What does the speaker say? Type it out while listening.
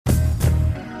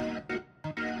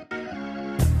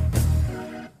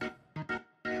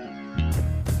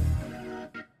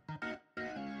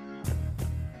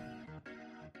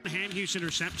Hughes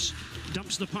intercepts,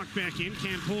 dumps the puck back in.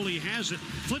 Campoli has it,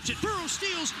 flips it. Burrows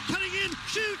steals, cutting in,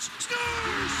 shoots,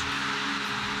 scores!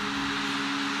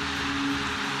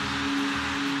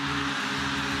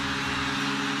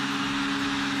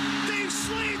 They've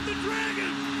slayed the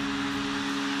dragon!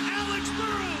 Alex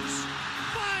Burrows,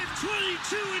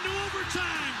 5:22 into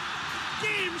overtime.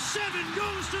 Game 7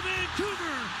 goes to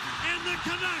Vancouver, and the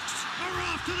Canucks are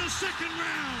off to the second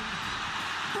round.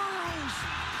 Burrows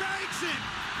bags it.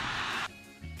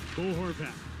 Bo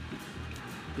Horvat.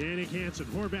 Jannik Hansen.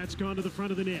 Horvat's gone to the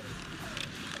front of the net.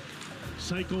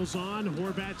 Cycles on.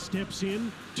 Horvat steps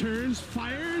in, turns,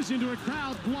 fires into a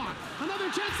crowd block. Another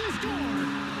chance to score.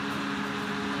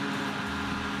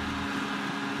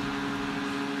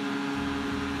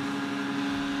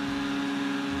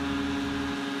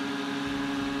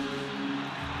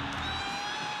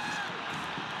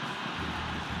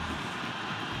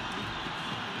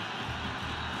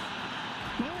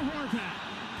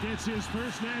 Gets his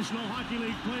first National Hockey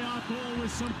League playoff goal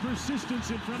with some persistence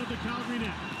in front of the Calgary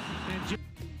net. And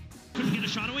couldn't get a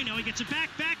shot away. Now he gets it back.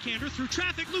 Backhander through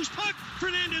traffic. Loose puck.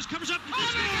 Fernandez covers up. Oh,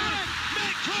 score!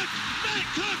 Matt Cook! Matt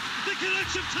Cook! The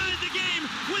Canucks have tied the game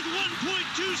with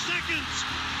 1.2 seconds.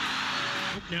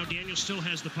 Now Daniel still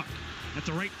has the puck. At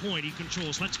the right point, he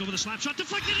controls. Let's go with a slap shot.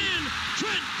 Deflected in!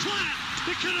 Trent Platt!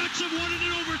 The Canucks have won it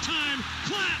in overtime.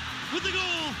 Platt with the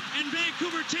goal. And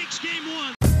Vancouver takes game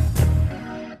 1.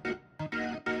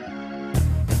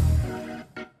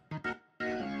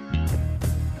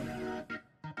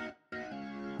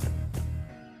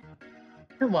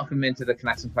 And welcome into the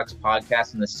Canucks and Pucks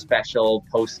podcast and the special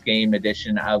post-game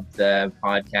edition of the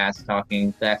podcast,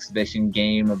 talking the exhibition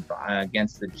game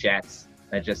against the Jets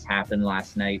that just happened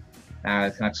last night.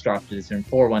 The Canucks dropped a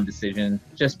 4-1 decision,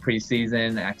 just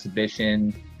preseason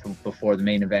exhibition before the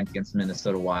main event against the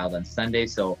Minnesota Wild on Sunday.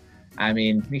 So, I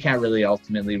mean, we can't really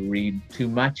ultimately read too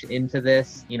much into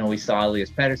this. You know, we saw Elias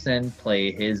Pettersson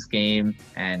play his game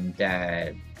and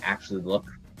actually look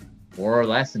more or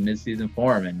less in mid-season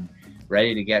form and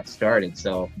ready to get started.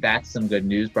 So that's some good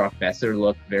news. Brock Boeser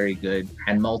looked very good,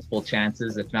 had multiple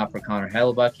chances. If not for Connor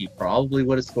Hellebuyck, he probably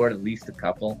would have scored at least a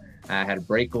couple. Had a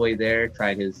breakaway there,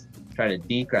 tried a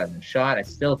deke rather than shot. I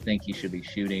still think he should be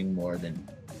shooting more than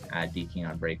deking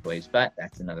on breakaways, but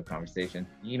that's another conversation.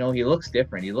 You know, he looks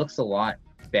different. He looks a lot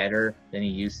better than he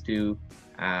used to.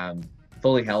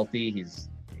 Fully healthy. He's,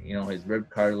 you know, his rib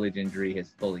cartilage injury has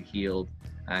fully healed.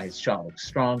 His shot looks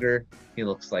stronger. He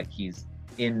looks like he's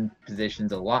in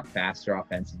positions a lot faster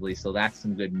offensively, so that's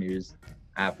some good news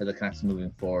for the Canucks moving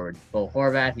forward. Bo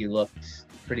Horvat, he looked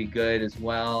pretty good as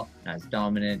well, as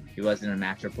dominant. He wasn't a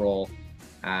matchup role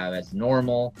as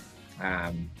normal,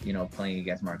 you know, playing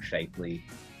against Mark Scheifele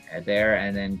there.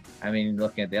 And then, I mean,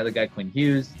 looking at the other guy, Quinn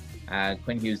Hughes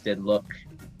did look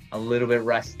a little bit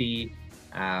rusty,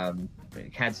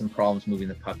 had some problems moving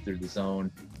the puck through the zone,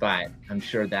 but I'm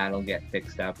sure that'll get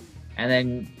fixed up.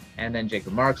 And then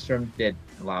Jacob Markstrom did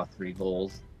allow 3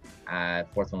 goals.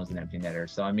 Fourth one was an empty netter.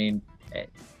 So, I mean,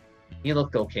 he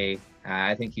looked okay.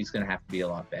 I think he's going to have to be a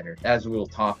lot better. As we'll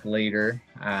talk later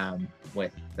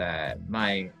with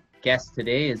my guest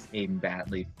today is Aidan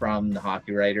Batley from the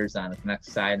Hockey Writers on the Canucks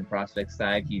side and Prospect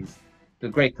side. He's a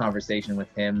great conversation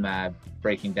with him,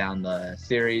 breaking down the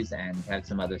series, and had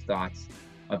some other thoughts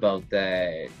about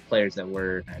the players that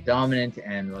were dominant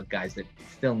and the guys that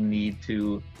still need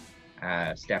to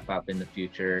step up in the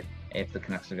future if the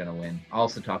Canucks are going to win.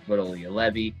 Also talk about Olli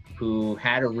Juolevi, who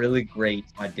had a really great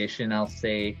audition, I'll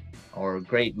say, or a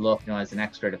great look, you know, as an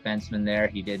extra defenseman there.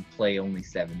 He did play only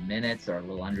 7 minutes, or a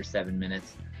little under 7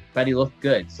 minutes, but he looked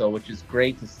good. So, which is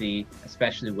great to see,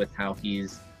 especially with how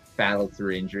he's battled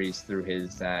through injuries through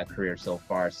his career so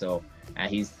far. So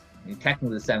he's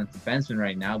technically the 7th defenseman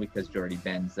right now because Jordy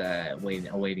Ben's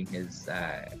awaiting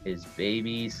his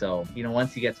baby. So, you know,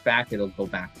 once he gets back, it'll go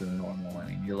back to the normal. I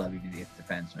mean, you'll have to be the 8th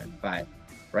defenseman. But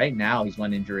right now, he's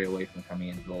one injury away from coming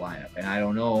into the lineup. And I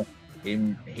don't know,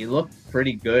 he looked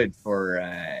pretty good for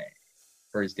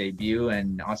his debut,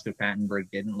 and Oscar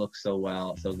Pattenberg didn't look so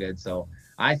good. So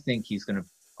I think he's going to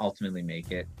ultimately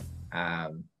make it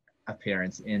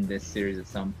appearance in this series at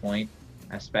some point,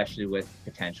 especially with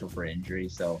potential for injury.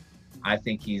 So I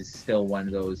think he's still one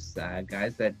of those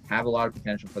guys that have a lot of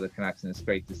potential for the Canucks, and it's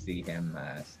great to see him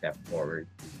step forward,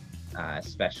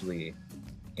 especially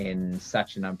in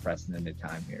such an unprecedented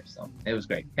time here. So it was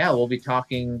great. Yeah, we'll be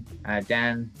talking.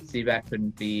 Dan Seaback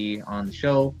couldn't be on the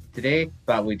show today,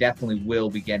 but we definitely will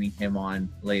be getting him on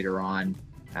later on,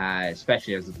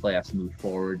 especially as the playoffs move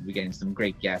forward. We're getting some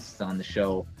great guests on the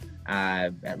show,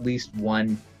 at least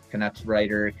one Canucks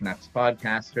writer, Canucks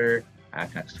podcaster,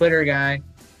 Canucks Twitter guy,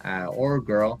 or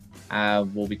girl.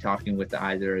 We'll be talking with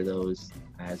either of those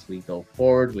as we go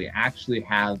forward. I actually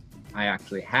have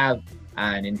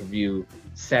an interview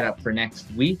set up for next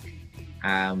week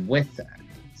with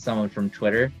someone from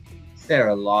Twitter,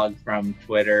 Sarah Log from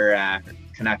Twitter.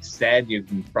 Canucks Said. You've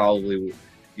been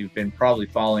probably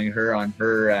following her on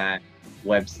her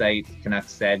website,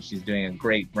 Canucks Said. She's doing a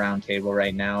great roundtable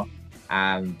right now.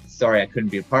 Sorry I couldn't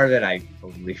be a part of it. I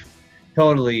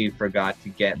totally forgot to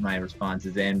get my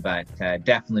responses in, but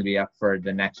definitely be up for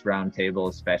the next roundtable,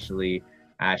 especially.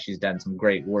 She's done some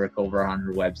great work over on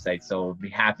her website, so we'll be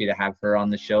happy to have her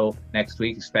on the show next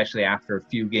week, especially after a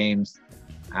few games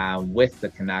with the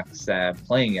Canucks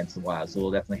playing against the Wild. So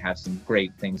we'll definitely have some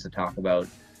great things to talk about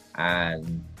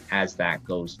as that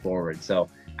goes forward. So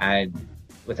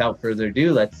without further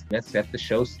ado, let's get the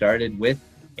show started with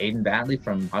Aidan Batley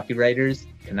from Hockey Writers,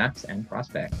 Canucks, and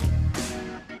Prospects.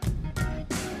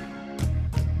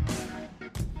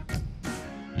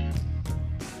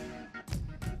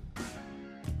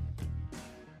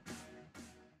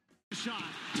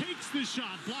 The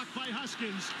shot blocked by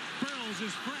Huskins. Burrows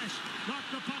is fresh. Knocked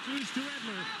the puck loose to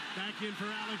Edler. Back in for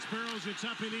Alex Burrows. It's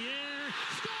up in the air.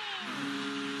 Score!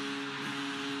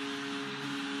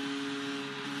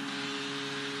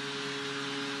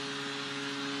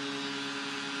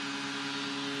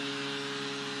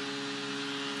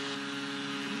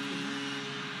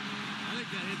 I think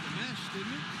that hit the mesh,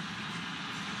 didn't it?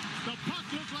 The puck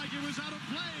looked like it was out of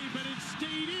play, but it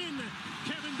stayed in.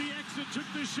 Kevin Bieksa took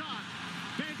the shot.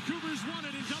 Vancouver's won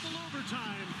it in double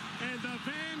overtime, and the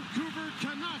Vancouver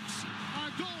Canucks are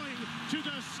going to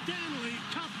the Stanley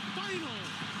Cup Final.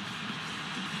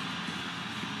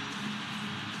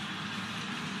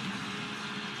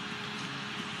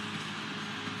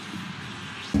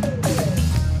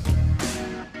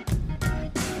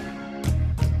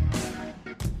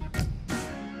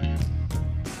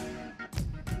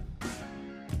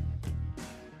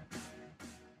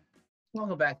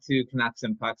 Welcome back to Canucks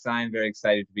and Pucks. I'm very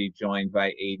excited to be joined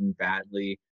by Aidan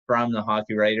Batley from the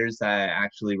Hockey Writers.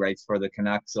 Actually writes for the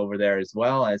Canucks over there as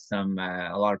well as a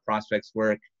lot of prospects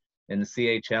work in the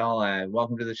CHL.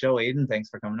 Welcome to the show, Aidan. Thanks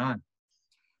for coming on.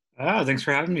 Thanks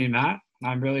for having me, Matt.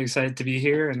 I'm really excited to be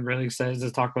here and really excited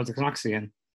to talk about the Canucks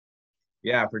again.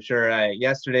 Yeah, for sure.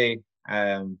 Yesterday,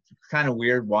 kind of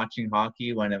weird watching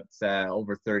hockey when it's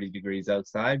over 30 degrees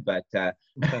outside, but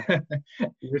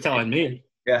you're telling me.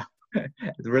 Yeah.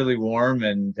 It's really warm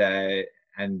and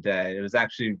it was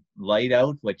actually light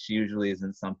out, which usually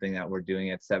isn't something that we're doing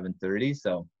at 7:30.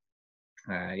 So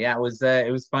it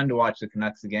was fun to watch the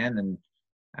Canucks again, and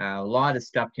a lot of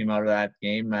stuff came out of that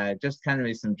game. Just kind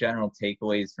of some general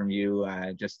takeaways from you,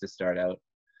 just to start out.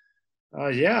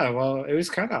 Well, it was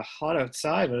kind of hot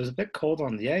outside, but it was a bit cold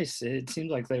on the ice. It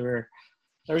seemed like there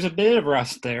was a bit of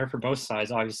rust there for both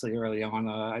sides, obviously, early on.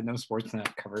 I know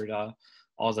Sportsnet covered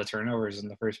all the turnovers in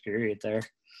the first period there.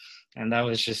 And that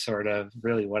was just sort of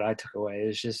really what I took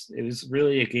away. It was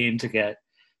really a game to get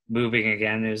moving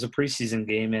again. It was a preseason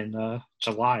game in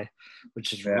July,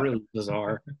 which is really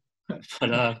bizarre.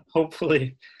 But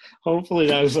hopefully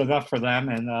that was enough for them.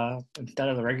 And instead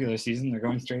of the regular season, they're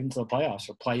going straight into the playoffs,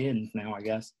 or play-in now, I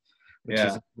guess, which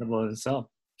is incredible in itself.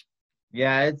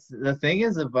 Yeah, the thing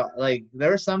is about, like, there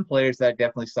were some players that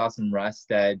definitely saw some rust.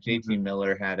 JT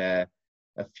Miller had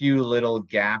a few little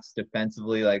gaps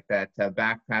defensively, like that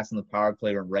back pass on the power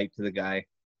play went right to the guy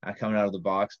coming out of the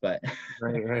box. But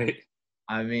right.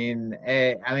 I mean,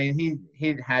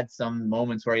 he had some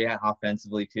moments where he had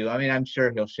offensively too. I mean, I'm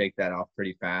sure he'll shake that off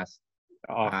pretty fast.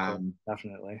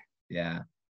 Definitely. Yeah.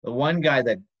 The one guy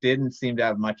that didn't seem to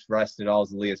have much rust at all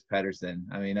is Elias Pettersson.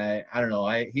 I mean, I don't know.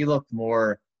 He looked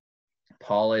more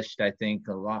polished, I think,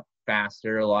 a lot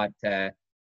faster, a lot.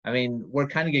 We're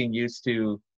kind of getting used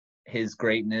to his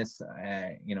greatness,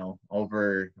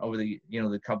 over the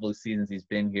the couple of seasons he's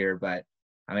been here. But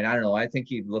I mean, I don't know. I think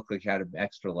he looked like he had an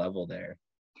extra level there.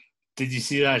 Did you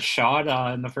see that shot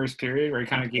in the first period where he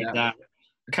kind of gave that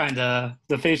kind of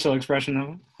the facial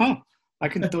expression of, I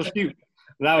can still shoot?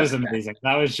 That was amazing.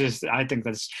 That was just, I think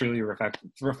that's truly reflective,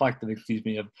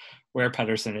 of where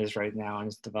Pettersson is right now in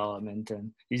his development,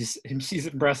 and he's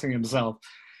impressing himself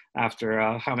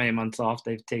after how many months off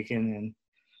they've taken. And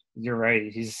you're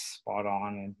right, he's spot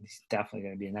on, and he's definitely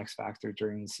going to be an X factor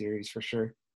during the series for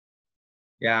sure.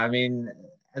 Yeah, I mean,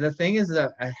 the thing is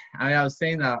that I was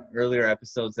saying that earlier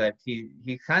episodes that he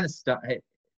kind of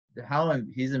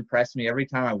he's impressed me every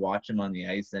time I watch him on the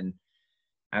ice. And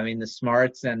I mean, the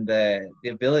smarts and the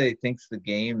ability he thinks the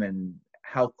game and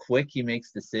how quick he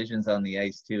makes decisions on the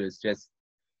ice too is just,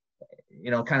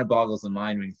 kind of boggles the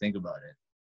mind when you think about it.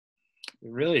 It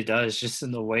really does, just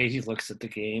in the way he looks at the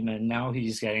game, and now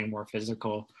he's getting more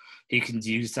physical. He can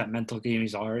use that mental game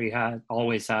he's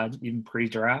always had, even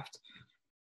pre-draft.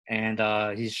 And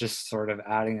he's just sort of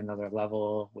adding another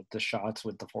level with the shots,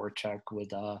 with the forecheck,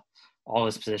 with all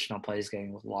his positional plays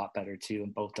getting a lot better too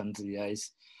on both ends of the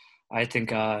ice. I think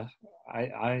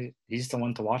he's the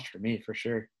one to watch for me for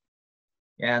sure.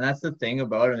 Yeah, and that's the thing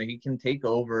about him. He can take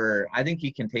over. I think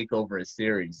he can take over a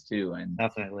series too, and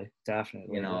Definitely.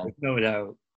 you know, There's no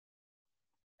doubt.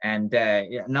 and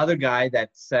another guy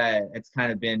that's it's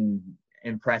kind of been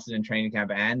impressive in training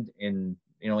camp and in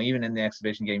even in the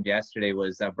exhibition game yesterday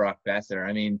was Brock Boeser.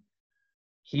 I mean,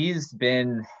 he's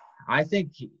been. I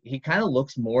think he kind of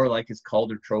looks more like his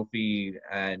Calder Trophy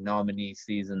nominee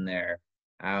season there,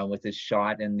 with his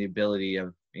shot and the ability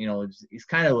of he's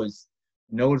kind of was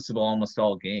noticeable almost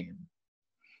all game.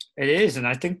 It is, and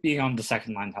I think being on the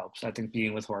second line helps. I think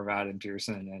being with Horvat and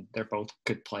Pearson, and they're both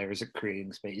good players at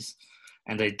creating space,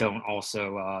 and they don't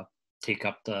also take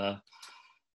up the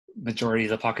majority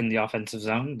of the puck in the offensive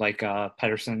zone like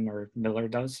Pettersson or Miller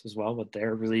does as well with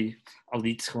their really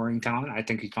elite scoring talent. I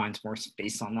think he finds more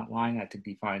space on that line. I think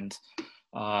he finds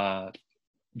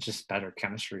just better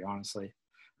chemistry, honestly.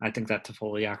 I think that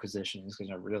Toffoli acquisition is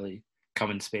going to really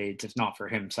come in spades, if not for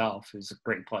himself, who's a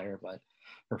great player, but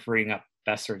for freeing up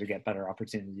Boeser to get better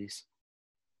opportunities.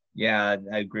 Yeah,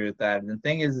 I agree with that. And the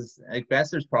thing is like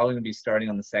Boeser's probably going to be starting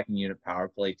on the second unit power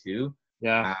play too.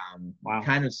 Yeah. Wow.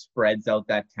 Kind of spreads out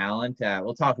that talent.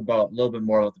 We'll talk about a little bit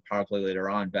more about the power play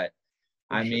later on, but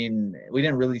I mean, we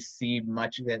didn't really see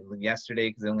much of it yesterday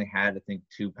because they only had, I think,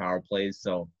 2 power plays.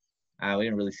 So we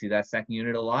didn't really see that second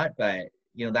unit a lot, but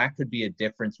that could be a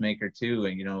difference maker too.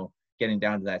 And, getting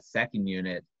down to that second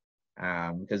unit,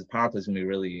 because the power play is going to be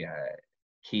really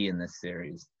key in this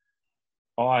series.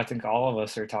 Oh, I think all of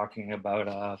us are talking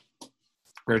about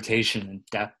rotation and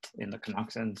depth in the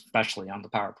Canucks, and especially on the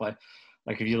power play.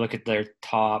 Like if you look at their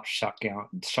top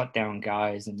shutdown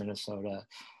guys in Minnesota,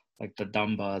 like the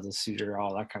Dumba, the Suter,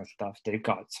 all that kind of stuff, they've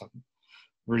got some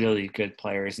really good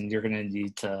players, and you're going to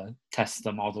need to test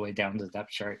them all the way down to the depth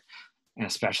chart, and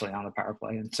especially on the power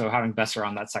play. And so having Boeser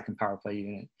on that second power play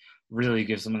unit really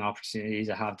gives them an opportunity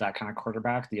to have that kind of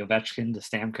quarterback, the Ovechkin, the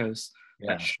Stamkos,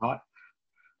 that shot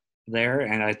there.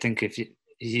 And I think if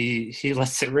he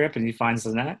lets it rip and he finds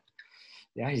the net,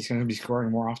 he's going to be scoring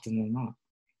more often than not.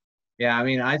 Yeah, I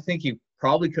mean, I think he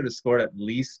probably could have scored at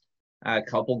least a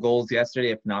couple goals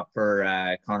yesterday, if not for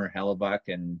Connor Hellebuyck.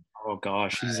 And oh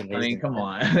gosh, he's amazing. I mean, come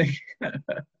on.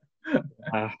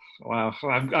 Wow,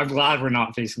 I'm glad we're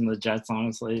not facing the Jets.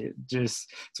 Honestly, it's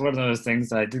one of those things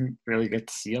that I didn't really get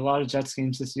to see a lot of Jets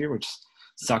games this year, which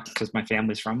sucked because my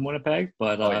family's from Winnipeg.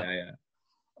 But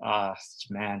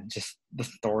man, just the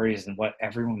stories and what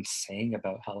everyone's saying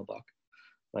about Hellebuyck,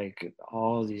 like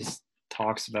all these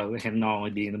talks about him not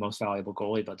only being the most valuable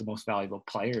goalie, but the most valuable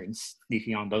player and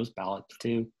sneaking on those ballots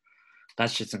too.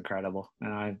 That's just incredible.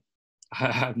 And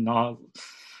I'm not.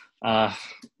 I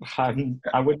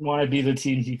wouldn't want to be the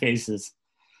team he faces.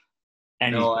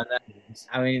 No, and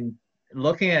I mean,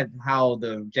 looking at how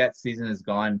the Jets season has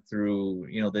gone through,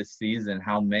 this season,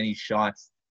 how many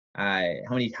shots, how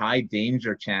many high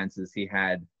danger chances he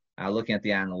had, looking at the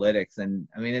analytics, and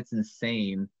I mean, it's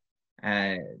insane.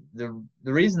 The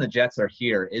reason the Jets are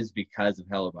here is because of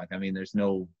Hellebuyck. I mean, I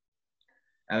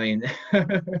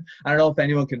don't know if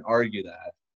anyone can argue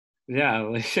that. Yeah,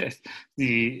 like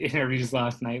the interviews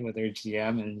last night with their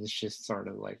GM, and it's just sort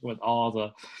of like with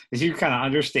all you're kind of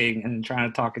understating and trying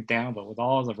to talk it down, but with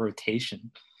all the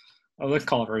rotation, let's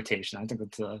call it rotation. I think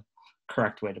that's the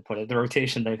correct way to put it. The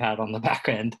rotation they've had on the back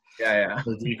end,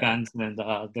 the defense, and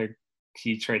their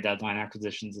key trade deadline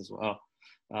acquisitions as well.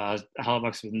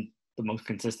 Hellebuyck's been the most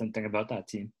consistent thing about that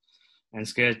team, and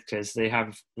it's good because they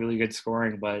have really good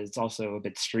scoring, but it's also a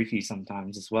bit streaky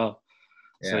sometimes as well.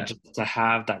 So just to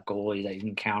have that goalie that you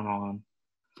can count on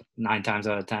 9 times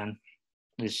out of 10,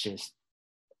 it's just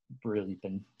really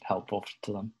been helpful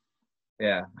to them.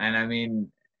 Yeah, and I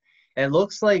mean, it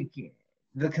looks like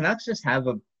the Canucks just have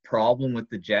a problem with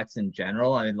the Jets in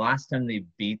general. I mean, last time they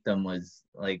beat them was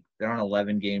like they're on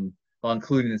 11-game, well,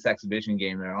 including this exhibition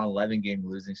game, they're on 11-game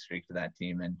losing streak to that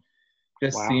team, and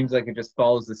just seems like it just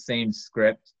follows the same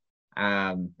script.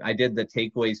 I did the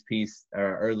takeaways piece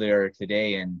earlier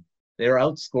today, and they were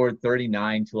outscored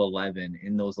 39-11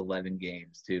 in those 11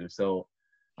 games too. So,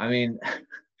 I mean,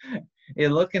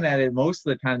 looking at it, most of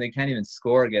the time they can't even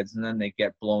score against, and then they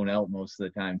get blown out most of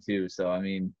the time too. So, I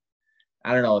mean,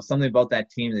 I don't know, something about that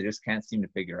team they just can't seem to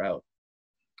figure out.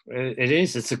 It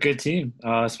is. It's a good team,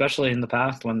 especially in the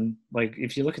past when, like,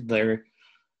 if you look at their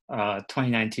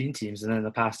 2019 teams, and then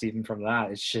the past even from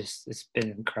that, it's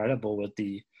been incredible with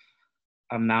the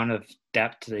amount of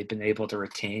depth they've been able to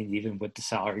retain, even with the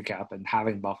salary cap and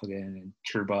having Bufflin and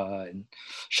Trouba and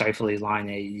Scheifele, Line,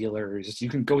 Ehlers. You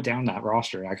can go down that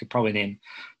roster. I could probably name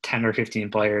 10 or 15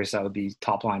 players that would be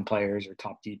top line players or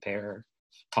top D pair,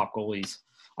 top goalies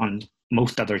on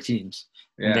most other teams.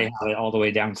 Yeah. And they have it all the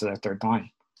way down to their third line.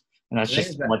 And that's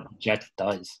just what the Jets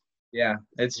does. Yeah,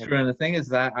 it's true. And the thing is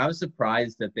that I was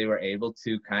surprised that they were able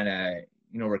to kind of,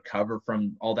 recover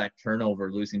from all that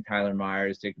turnover, losing Tyler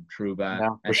Myers, Jacob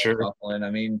Trouba, for sure. Bufflin. I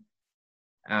mean,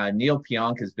 Neil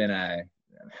Pionk has been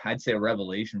I'd say a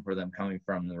revelation for them coming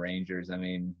from the Rangers. I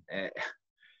mean,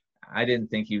 I didn't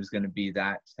think he was going to be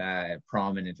that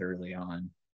prominent early on.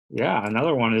 Yeah,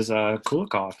 another one is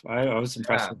Kulikov. I was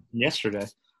impressed with him yesterday.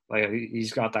 Like,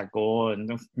 he's got that goal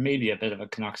and maybe a bit of a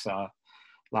Canucks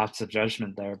lapse of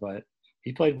judgment there, but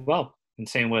he played well. And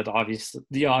same with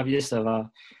the obvious of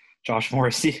Josh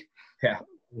Morrissey. Yeah.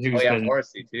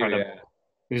 Morrissey too. Incredible. Yeah.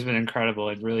 Who's been incredible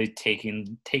at really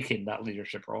taking that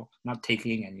leadership role. Not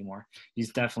taking anymore.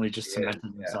 He's definitely just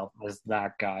cemented himself as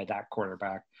that guy, that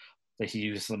quarterback, the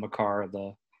Hughes, the Makar,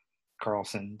 the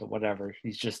Carlson, the whatever.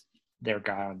 He's just their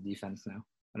guy on defense now,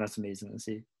 and that's amazing to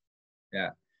see.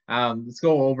 Yeah. Let's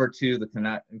go over to the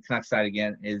Canucks side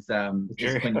again. Is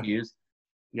Quinn Hughes?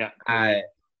 Yeah.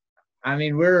 I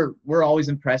mean, we're always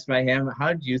impressed by him.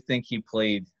 How did you think he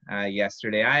played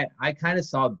yesterday? I kind of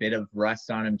saw a bit of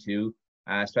rust on him too,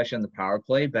 especially on the power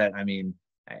play. But I mean,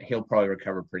 he'll probably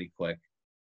recover pretty quick.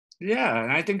 Yeah,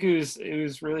 and I think it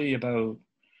was really about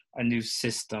a new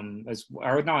system,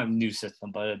 or not a new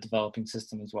system, but a developing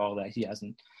system as well that he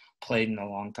hasn't played in a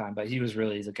long time. But he was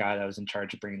really the guy that was in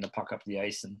charge of bringing the puck up the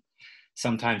ice, and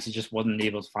sometimes he just wasn't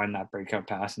able to find that breakout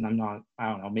pass. And I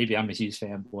don't know, maybe I'm a Hughes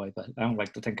fanboy, but I don't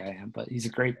like to think I am. But he's a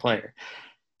great player.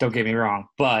 Don't get me wrong.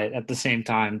 But at the same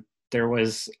time, there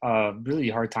was a really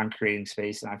hard time creating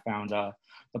space, and I found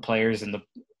the players in the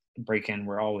break-in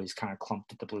were always kind of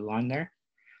clumped at the blue line there.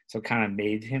 So it kind of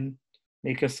made him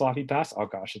make a sloppy pass. Oh,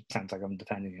 gosh, it sounds like I'm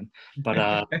defending him.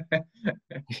 But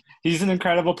he's an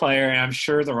incredible player, and I'm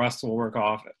sure the rust will work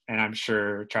off, and I'm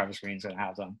sure Travis Green's going to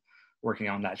have them working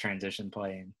on that transition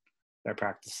play in their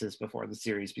practices before the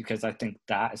series, because I think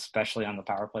that, especially on the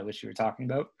power play, which you were talking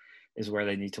about, is where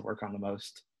they need to work on the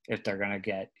most if they're going to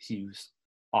get Hughes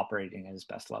operating at his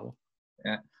best level.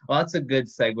 Yeah, well, that's a good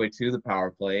segue to the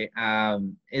power play.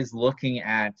 Is looking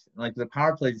at like the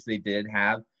power plays they did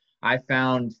have. I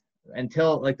found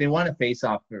until like they won a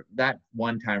face-off, that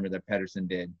one-timer that Pettersson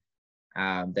did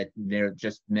that they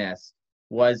just missed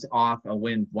was off a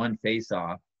one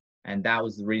face-off. And that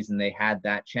was the reason they had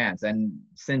that chance. And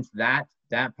since that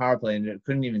power play, and it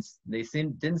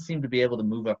didn't seem to be able to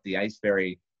move up the ice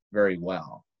very, very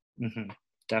well. Mm-hmm.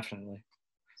 Definitely.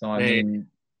 So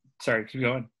sorry, keep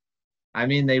going. I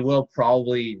mean, they will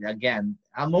probably again.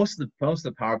 Most of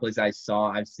the power plays I've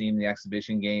seen the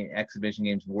exhibition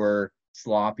games were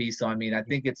sloppy. So I mean, I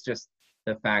think it's just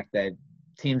the fact that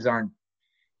teams aren't.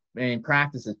 I mean,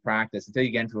 practice is practice. Until you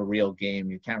get into a real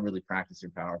game, you can't really practice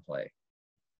your power play.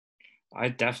 I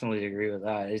definitely agree with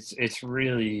that. It's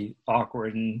really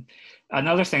awkward. And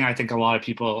another thing I think a lot of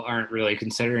people aren't really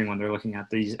considering when they're looking at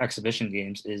these exhibition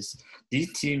games is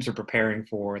these teams are preparing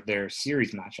for their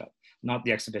series matchup, not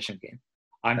the exhibition game.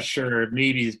 I'm sure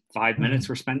maybe 5 minutes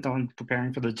were spent on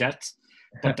preparing for the Jets,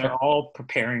 but they're all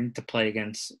preparing to play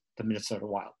against the Minnesota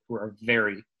Wild, who are a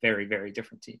very, very, very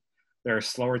different team. They're a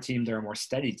slower team. They're a more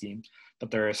steady team,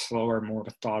 but they're a slower, more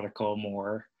methodical,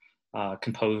 more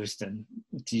composed, and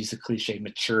to use a cliche,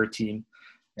 mature team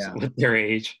with their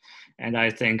age. And I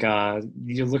think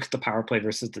you look at the power play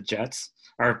versus the Jets,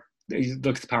 or you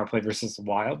look at the power play versus the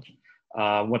Wild,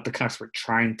 what the Canucks were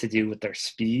trying to do with their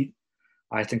speed,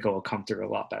 I think it will come through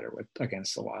a lot better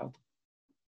against the Wild.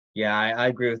 Yeah, I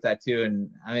agree with that too. And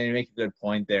I mean, you make a good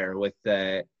point there with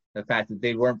the fact that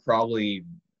they weren't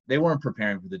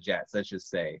preparing for the Jets, let's just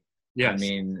say. Yes. I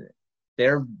mean,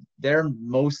 they're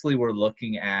mostly were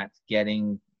looking at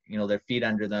getting, their feet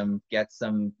under them, get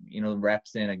some,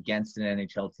 reps in against an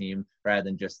NHL team rather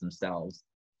than just themselves.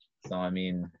 So, I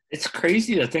mean, it's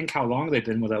crazy to think how long they've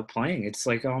been without playing. It's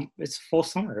like, it's full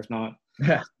summer, if not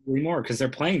more, because they're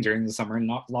playing during the summer and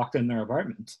not locked in their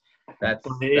apartments. That's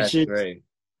great.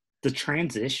 The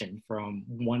transition from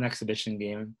one exhibition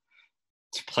game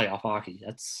to playoff hockey,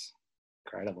 that's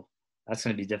incredible. That's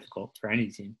going to be difficult for any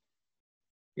team.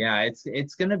 Yeah,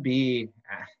 it's going to be,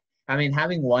 I mean,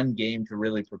 having one game to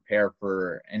really prepare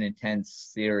for an intense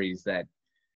series that,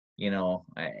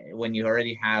 when you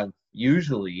already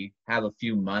usually have a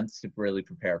few months to really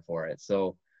prepare for it.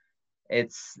 So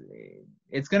it's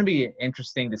going to be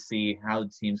interesting to see how the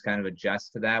teams kind of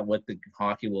adjust to that, what the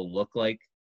hockey will look like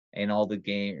in all the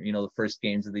the first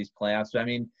games of these playoffs. But I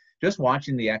mean, just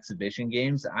watching the exhibition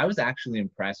games, I was actually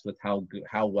impressed with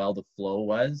how well the flow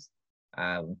was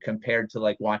compared to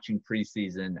like watching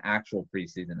actual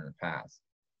preseason in the past.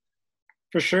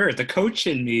 For sure. The coach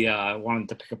in me wanted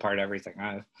to pick apart everything.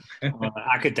 I'm an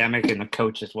academic and a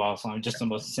coach as well, so I'm just the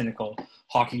most cynical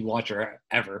hockey watcher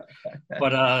ever.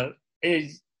 But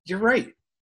you're right.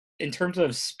 In terms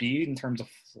of speed, in terms of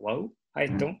flow, I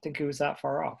don't think it was that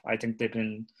far off. I think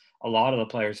a lot of the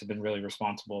players have been really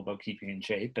responsible about keeping in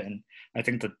shape, and I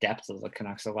think the depth of the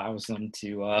Canucks allows them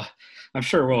to. I'm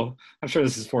sure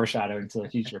this is foreshadowing to the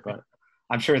future, but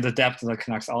I'm sure the depth of the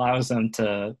Canucks allows them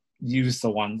to use the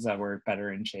ones that were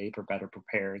better in shape or better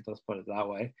prepared. Let's put it that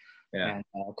way, and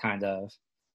kind of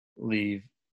leave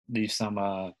some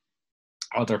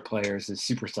other players as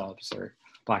super subs or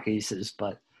black aces,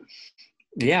 but.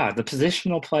 Yeah, the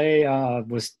positional play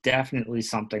was definitely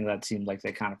something that seemed like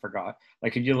they kind of forgot.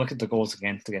 Like if you look at the goals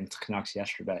against the Canucks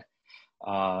yesterday,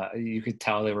 you could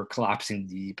tell they were collapsing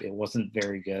deep. It wasn't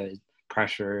very good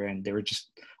pressure, and they were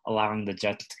just allowing the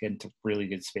Jets to get into really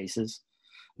good spaces,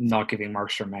 not giving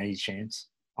Markstrom any chance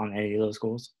on any of those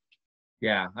goals.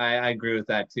 Yeah, I agree with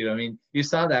that too. I mean, you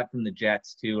saw that from the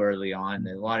Jets too early on.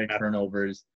 A lot of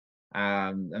turnovers.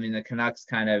 I mean, the Canucks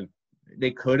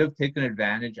they could have taken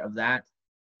advantage of that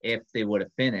if they would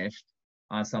have finished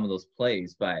on some of those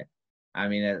plays. But, I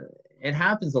mean, it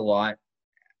happens a lot.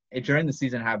 During the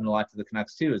season, it happened a lot to the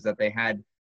Canucks, too, is that they had,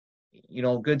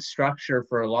 good structure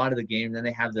for a lot of the game. Then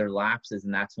they have their lapses,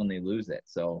 and that's when they lose it.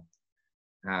 So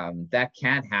that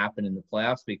can't happen in the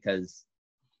playoffs because,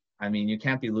 I mean, you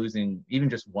can't be losing even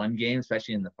just one game,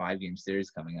 especially in the 5-game series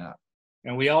coming up.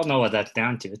 And we all know what that's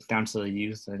down to. It's down to the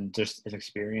youth and just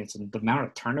experience and the amount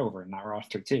of turnover in that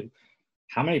roster, too.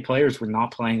 How many players were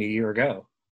not playing a year ago?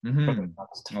 Verland,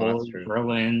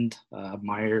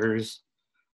 Myers,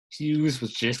 Hughes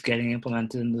was just getting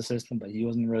implemented in the system, but he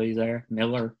wasn't really there.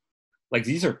 Miller. Like,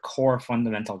 these are core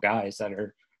fundamental guys that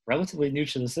are relatively new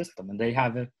to the system, and they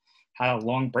have had a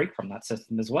long break from that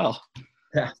system as well.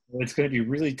 Yeah. So it's going to be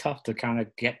really tough to kind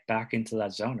of get back into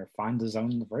that zone or find the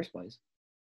zone in the first place.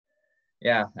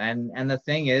 Yeah, and the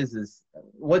thing is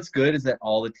what's good is that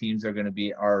all the teams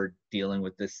are dealing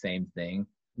with this same thing.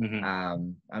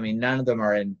 Mm-hmm. I mean, none of them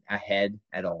are ahead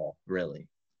at all, really.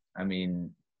 I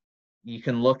mean, you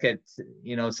can look at,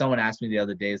 someone asked me the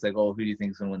other day, it's like, oh, who do you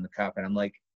think is going to win the cup? And I'm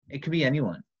like, it could be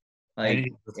anyone. Like,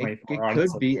 it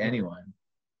could be anyone.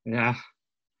 Yeah.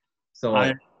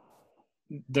 So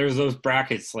there's those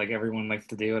brackets like everyone likes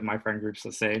to do, and my friend group's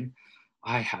the same.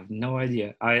 I have no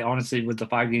idea. I honestly, with the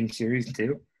 5-game series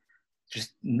too,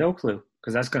 just no clue,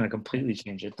 because that's going to completely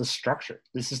change it. The structure.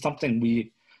 This is something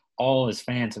we all as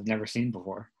fans have never seen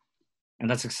before. And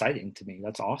that's exciting to me.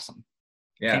 That's awesome.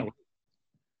 Yeah.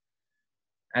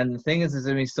 And the thing is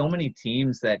I mean, so many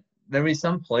teams that there'll be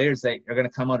some players that are going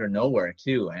to come out of nowhere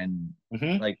too. And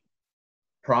like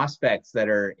prospects that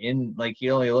are in, like,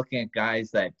 you're looking at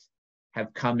guys that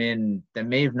have come in that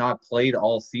may have not played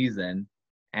all season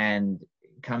and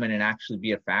come in and actually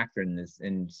be a factor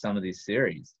in some of these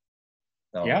series.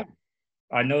 So. Yeah,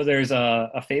 I know there's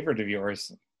a favorite of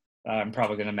yours. I'm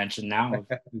probably going to mention now. We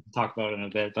can talk about it in a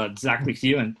bit, but Zach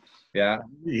McEwen. Yeah,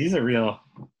 he's a real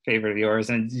favorite of yours,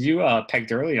 and you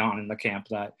pegged early on in the camp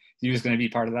that he was going to be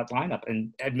part of that lineup.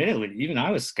 And admittedly, even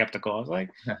I was skeptical. I was like,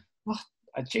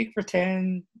 a Jake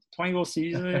Virtanen 20-goal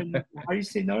season. How do you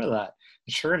say no to that?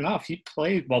 And sure enough, he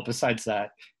played well. Besides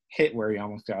that hit where he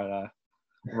almost got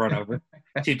run over,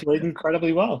 he played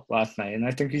incredibly well last night, and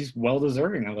I think he's well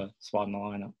deserving of a spot in the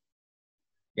lineup.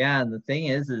 Yeah, and the thing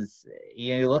is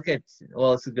you look at,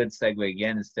 well, it's a good segue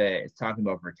again is talking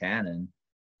about Virtanen.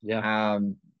 Yeah.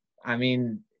 I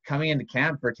mean, coming into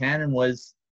camp, Virtanen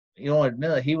was,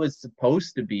 admittedly, he was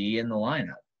supposed to be in the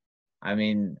lineup. I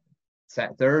mean,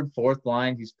 third, fourth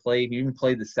line, he even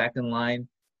played the second line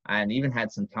and even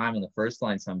had some time in the first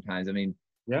line sometimes. I mean,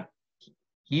 yeah,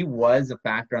 he was a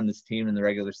factor on this team in the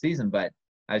regular season, but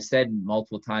I've said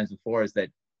multiple times before is that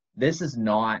this is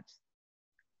not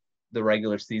the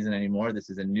regular season anymore. This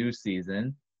is a new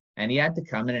season, and he had to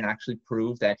come in and actually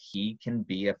prove that he can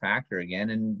be a factor again.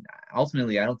 And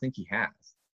ultimately, I don't think he has.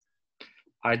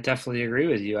 I definitely agree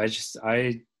with you.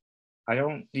 I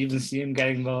don't even see him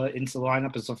getting into the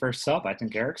lineup as the first sub. I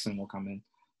think Eriksson will come in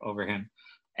over him,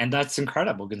 and that's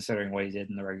incredible considering what he did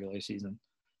in the regular season,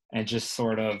 and just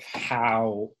sort of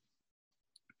how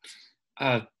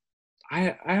I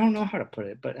don't know how to put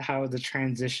it, but how the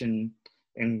transition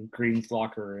in Green's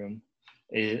locker room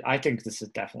I think this is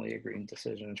definitely a Green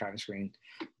decision, Travis Green,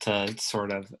 to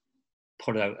sort of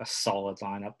put out a solid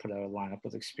lineup, put out a lineup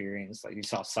with experience. Like you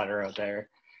saw Sutter out there,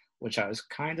 which I was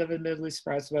kind of admittedly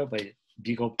surprised about, but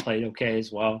Beagle played okay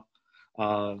as well.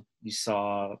 You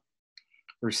saw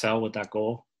Roussel with that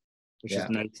goal, which is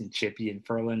nice, and Chippy and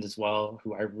Furland as well,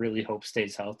 who I really hope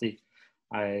stays healthy.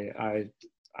 I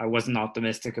wasn't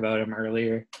optimistic about him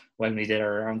earlier when we did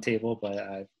our roundtable,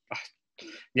 but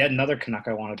yet another Canuck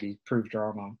I want to be proved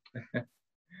wrong on.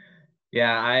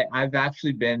 Yeah, I've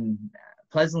actually been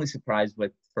pleasantly surprised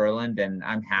with Furland, and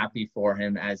I'm happy for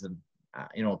him as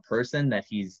a person that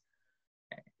he's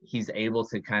able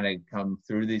to kind of come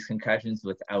through these concussions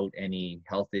without any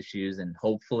health issues, and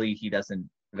hopefully he doesn't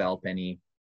develop any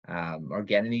or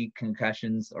get any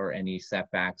concussions or any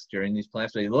setbacks during these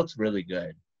playoffs. But he looks really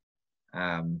good.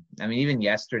 I mean, even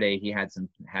yesterday he had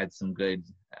some good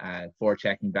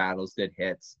forechecking battles, good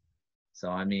hits. So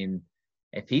I mean,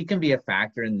 if he can be a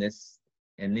factor in these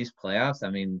playoffs, I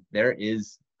mean, there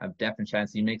is a definite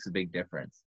chance he makes a big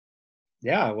difference.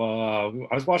 Yeah, well,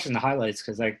 I was watching the highlights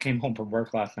because I came home from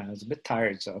work last night. I was a bit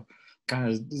tired, so kind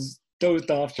of dozed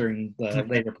off during the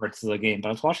later parts of the game. But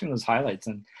I was watching those highlights,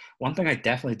 and one thing I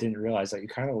definitely didn't realize that you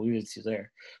kind of alluded to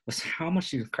there was how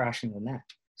much he was crashing the net.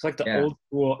 It's like the old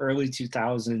school early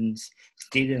 2000s,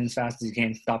 skated as fast as you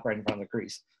can, stop right in front of the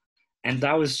crease. And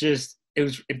that was just, it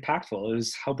was impactful. It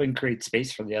was helping create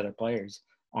space for the other players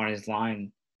on his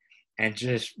line. And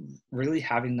just really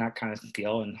having that kind of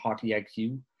skill and hockey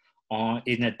IQ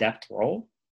in a depth role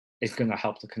is going to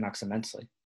help the Canucks immensely.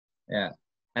 Yeah.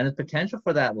 And the potential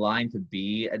for that line to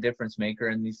be a difference maker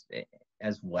in these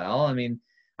as well. I mean,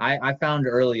 I found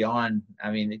early on,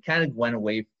 I mean, it kind of went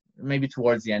away maybe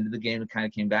towards the end of the game. It kind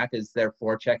of came back as their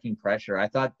forechecking pressure. I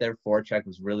thought their forecheck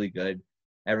was really good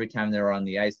every time they were on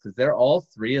the ice, because they're all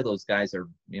three of those guys are,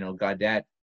 Gaudette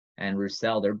and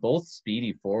Roussel. They're both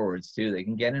speedy forwards too. They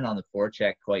can get in on the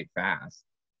forecheck quite fast.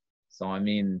 So, I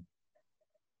mean,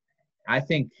 I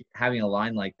think having a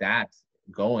line like that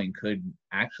going could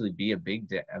actually be a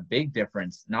big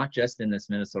difference, not just in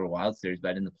this Minnesota Wild series,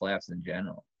 but in the playoffs in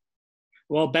general.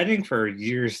 Well, Benning for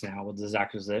years now with his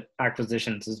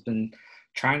acquisitions has been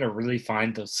trying to really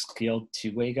find those skilled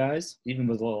two-way guys, even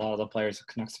with a lot of the players the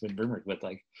Canucks have been rumored with,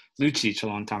 like Lucic a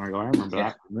long time ago. I remember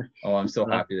that. Oh, I'm so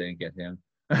happy they didn't get him.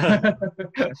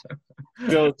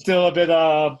 Still a bit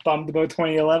bummed about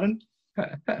 2011?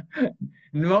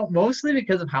 No, mostly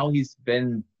because of how he's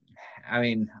been. I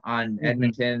mean, on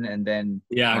Edmonton and then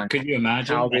could you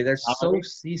imagine? Calgary,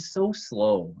 he's so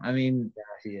slow. I mean, yeah,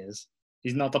 he is.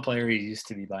 He's not the player he used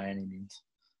to be by any means.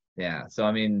 Yeah, so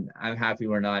I mean, I'm happy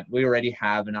we're not. We already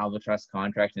have an Albatross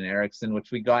contract in Eriksson,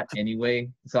 which we got anyway.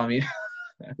 So I mean,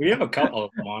 we have a couple of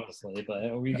them, honestly,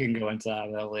 but we can go into that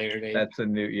at a later date. That's a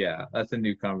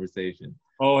new conversation.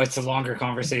 Oh, it's a longer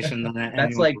conversation than that.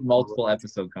 That's like multiple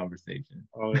episode conversation.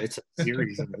 Oh, it's a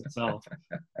series of itself.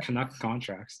 Canuck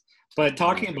contracts. But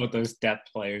talking about those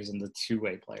depth players and the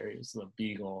two-way players, the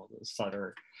Beagle, the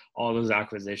Sutter, all those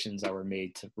acquisitions that were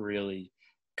made to really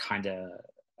kind of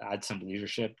add some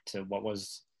leadership to what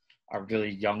was a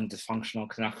really young, dysfunctional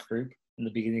Canuck group in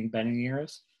the beginning Benning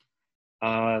eras.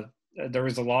 There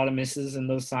was a lot of misses in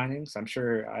those signings. I'm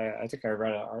sure, I think I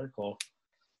read an article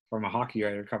from a hockey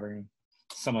writer covering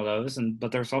some of those, but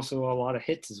there's also a lot of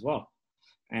hits as well.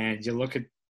 And you look at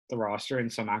the roster and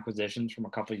some acquisitions from a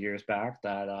couple of years back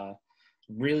that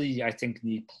really, I think,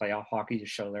 need playoff hockey to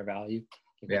show their value.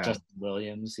 Like Justin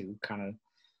Williams, who kind of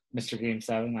Mr. Game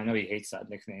 7. I know he hates that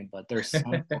nickname, but there's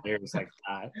some players like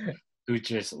that who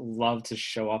just love to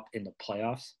show up in the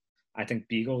playoffs. I think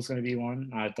Beagle's going to be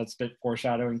one. That's a bit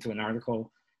foreshadowing to an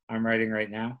article I'm writing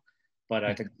right now. But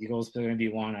I think Beagle's going to be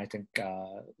one. I think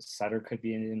Sutter could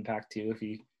be an impact too if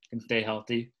he can stay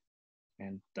healthy.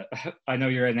 And I know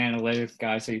you're an analytics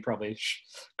guy, so you probably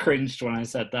cringed when I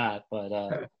said that. But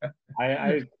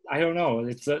I don't know.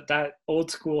 It's that old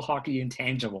school hockey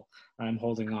intangible I'm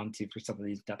holding on to for some of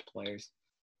these depth players.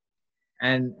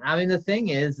 And I mean, the thing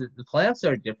is that the playoffs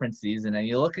are a different season. And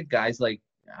you look at guys like,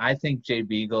 I think Jay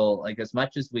Beagle, like as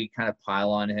much as we kind of pile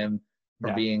on him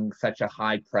for being such a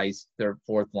high-priced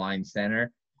fourth line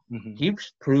center, he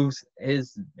proves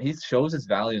he shows his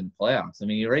value in the playoffs. I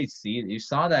mean, you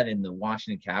saw that in the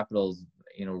Washington Capitals,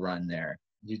 run there.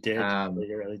 You did.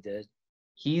 You really did.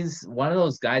 He's one of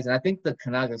those guys, and I think the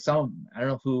Canucks. I don't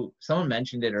know who. Someone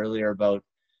mentioned it earlier about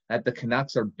that the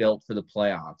Canucks are built for the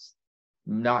playoffs,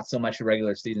 not so much a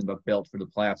regular season, but built for the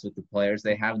playoffs with the players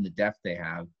they have and the depth they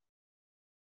have.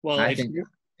 Well, I think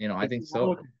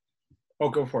so. Oh,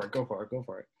 go for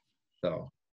it.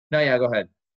 So, no, yeah, go ahead.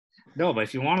 No, but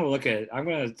if you want to look at, I'm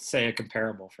going to say a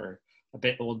comparable for a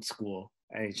bit old school.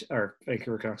 or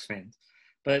Vancouver Canucks fans.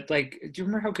 But like, do you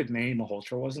remember how good Manny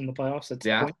Malhotra was in the playoffs at some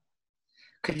Yeah. point?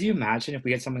 Could you imagine if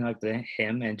we get something like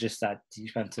him and just that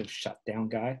defensive shutdown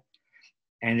guy,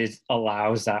 and it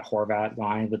allows that Horvat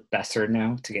line with Besser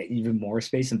now to get even more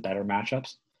space and better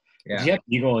matchups? If you have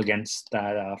Eagle against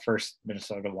that first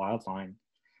Minnesota Wild line,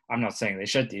 I'm not saying they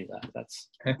should do that. That's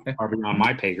probably on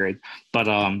my pay grade. But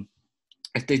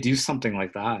if they do something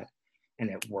like that and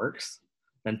it works,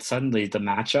 then suddenly the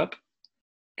matchup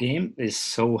game is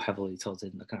so heavily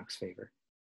tilted in the Canucks' favor.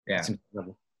 Yeah. It's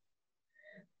incredible.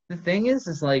 The thing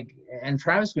is like, and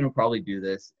Travis going to probably do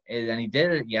this, and he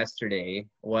did it yesterday,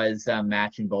 was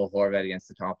matching Bo Horvat against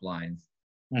the top lines.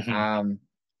 Mm-hmm.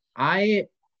 I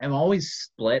am always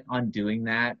split on doing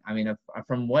that. I mean,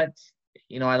 from what,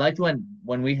 I liked when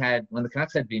the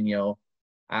Canucks had Vigneault,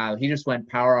 he just went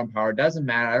power on power. Doesn't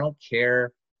matter. I don't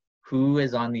care who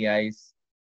is on the ice.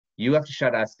 You have to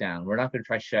shut us down. We're not going to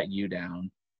try to shut you down.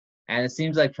 And it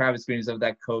seems like Travis Green is of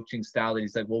that coaching style that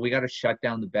he's like, well, we got to shut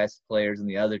down the best players in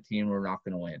the other team. We're not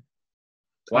going to win.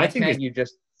 Why can't you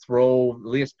just throw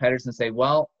Elias Pettersson and say,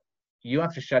 well, you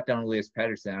have to shut down Elias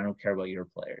Pettersson. I don't care about your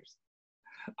players.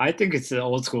 I think it's the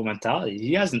old school mentality.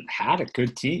 He hasn't had a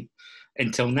good team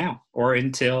until now, or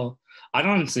until, I'd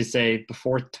honestly say,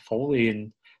 before Toffoli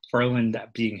and Ferland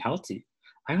being healthy.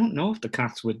 I don't know if the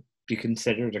Canucks would be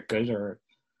considered a good, or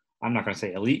I'm not going to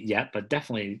say elite yet, but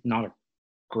definitely not a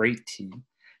great team.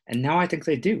 And now I think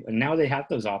they do. And now they have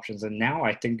those options. And now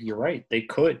I think you're right. They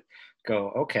could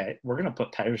go, okay, we're going to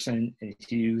put Pettersson and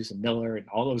Hughes and Miller and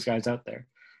all those guys out there.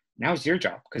 Now it's your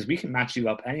job, because we can match you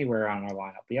up anywhere on our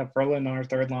lineup. We have Ferland on our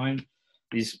third line,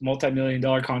 these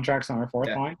multi-million-dollar contracts on our fourth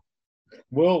line.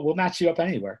 We'll match you up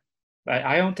anywhere. But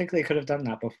I don't think they could have done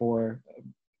that before,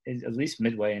 at least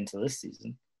midway into this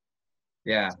season.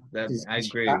 Yeah, I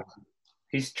agree.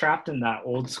 He's trapped in that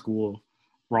old school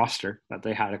roster that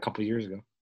they had a couple years ago.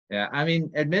 Yeah, I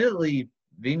mean, admittedly,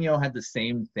 Vigneault had the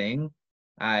same thing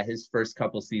his first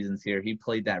couple seasons here. He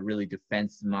played that really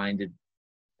defense-minded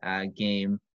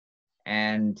game,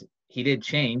 and he did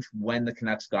change when the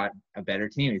Canucks got a better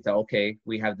team. He thought, okay,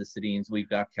 we have the Sedins, we've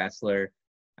got Kessler,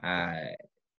 and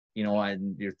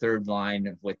your third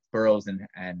line with Burrows and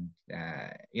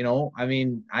I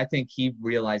mean, I think he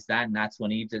realized that, and that's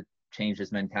when he did change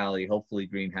his mentality. Hopefully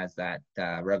Green has that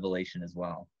revelation as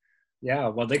well. Yeah,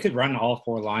 well, they could run all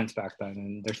four lines back then,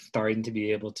 and they're starting to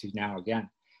be able to now again.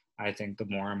 I think the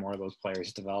more and more those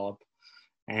players develop,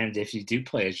 and if you do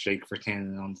play as Jake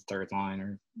Virtanen on the third line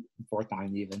or fourth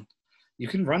line even, you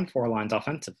can run four lines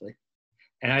offensively.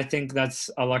 And I think that's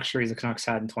a luxury the Canucks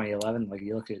had in 2011. Like,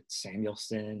 you look at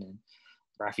Samuelsson and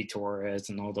Raffi Torres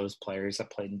and all those players that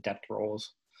played in depth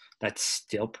roles that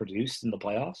still produced in the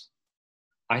playoffs.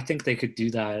 I think they could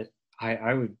do that.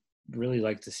 I would really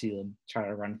like to see them try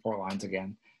to run four lines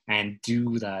again and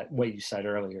do that, what you said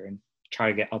earlier, and try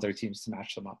to get other teams to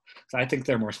match them up. So I think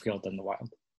they're more skilled than the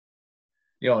Wild.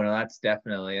 No, that's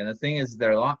definitely. And the thing is,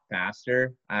 they're a lot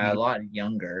faster, a lot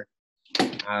younger.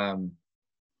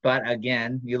 But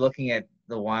again, you're looking at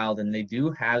the Wild, and they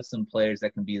do have some players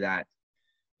that can be that,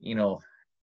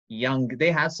 young.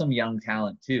 They have some young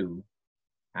talent too.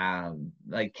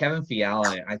 Like Kevin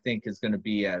Fiala, I think is going to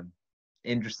be a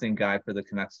interesting guy for the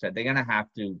Canucks. They're going to have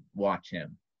to watch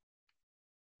him.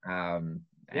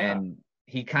 And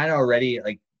he kind of already,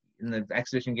 like in the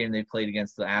exhibition game they played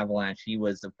against the Avalanche, he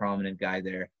was a prominent guy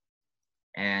there.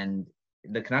 And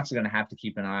the Canucks are going to have to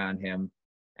keep an eye on him.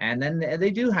 And then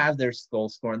they do have their goal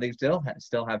scoring. They still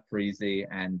have Parise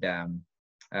and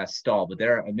Stahl, but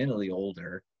they're admittedly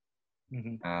older.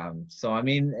 Mm-hmm. So, I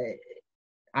mean,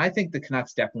 I think the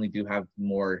Canucks definitely do have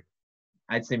more,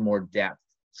 I'd say more depth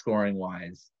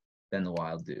scoring-wise than the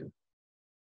Wild do.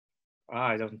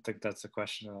 I don't think that's a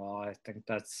question at all. I think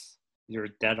you're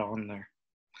dead on there.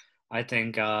 I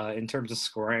think in terms of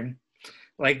scoring,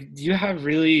 like, you have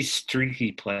really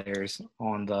streaky players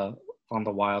on the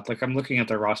Wild. Like, I'm looking at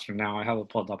their roster now. I have it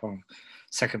pulled up on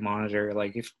second monitor.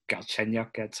 Like, if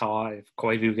Galchenyuk gets hot, if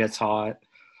Koivu gets hot,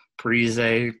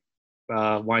 Parise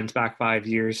winds back 5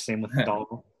 years, same with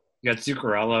Dahl. You got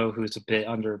Zuccarello, who's a bit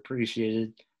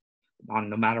underappreciated on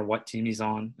no matter what team he's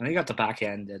on. And you got the back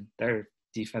end, and their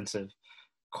defensive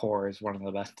core is one of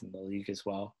the best in the league as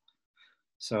well.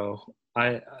 So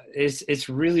it's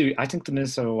really, I think the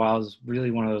Minnesota Wild is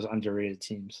really one of those underrated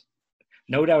teams.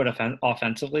 No doubt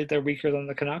offensively they're weaker than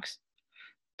the Canucks,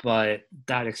 but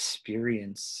that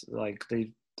experience, like,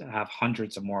 they have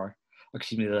hundreds of more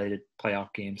accumulated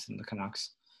playoff games than the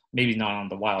Canucks. Maybe not on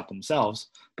the Wild themselves,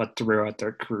 but throughout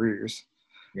their careers.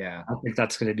 Yeah. I think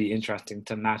that's going to be interesting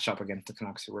to match up against the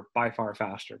Canucks, who are by far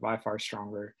faster, by far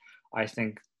stronger. I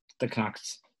think the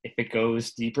Canucks if it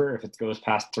goes deeper, if it goes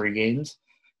past 3 games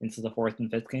into the 4th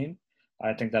and 5th game,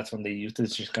 I think that's when the youth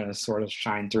is just going to sort of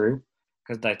shine through,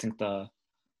 because I think the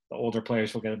older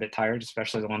players will get a bit tired,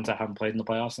 especially the ones that haven't played in the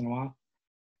playoffs in a while.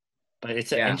 But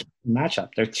it's an interesting matchup.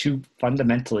 They're two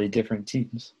fundamentally different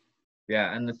teams.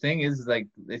 Yeah, and the thing is, like,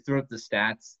 they threw up the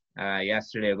stats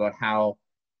yesterday about how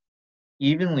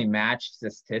evenly matched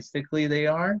statistically they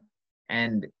are,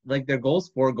 and like their goals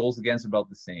for, goals against are about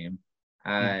the same.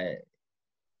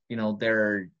 You know,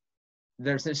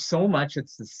 there's just so much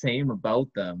that's the same about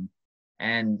them,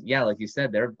 and yeah, like you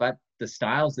said, but the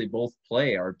styles they both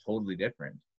play are totally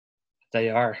different. They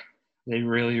are. They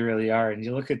really, really are. And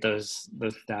you look at those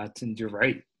stats, and you're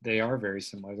right. They are very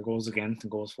similar. The goals against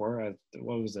and goals for,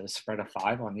 what was it, a spread of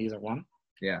 5 on either one?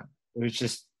 Yeah. It was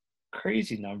just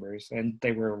crazy numbers. And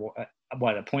they were,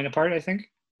 what, a point apart, I think?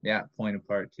 Yeah, point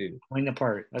apart too. Point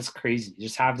apart. That's crazy.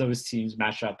 Just have those teams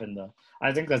match up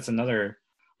I think that's another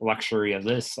luxury of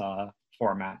this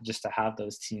format, just to have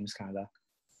those teams kind of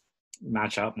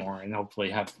match up more and hopefully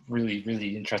have really,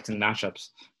 really interesting matchups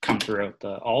come throughout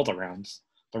all the rounds.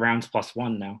 The rounds plus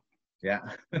 1 now. Yeah.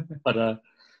 But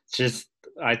just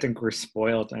I think we're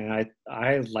spoiled, and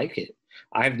I like it.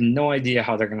 I have no idea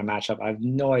how they're going to match up. I have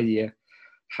no idea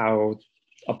how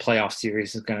a playoff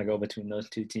series is going to go between those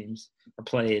two teams, or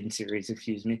play-in series,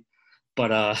 excuse me.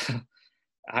 But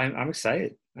I'm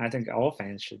excited. I think all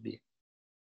fans should be.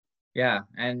 Yeah,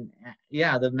 and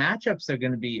yeah, the matchups are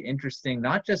going to be interesting,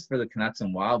 not just for the Canucks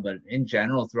and Wild, but in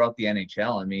general throughout the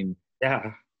NHL. I mean,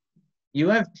 yeah, you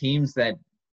have teams that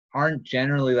aren't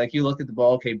generally, like, you look at the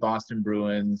ball, okay, Boston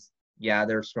Bruins, yeah,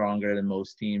 they're stronger than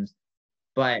most teams.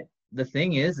 But the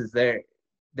thing is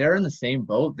they're in the same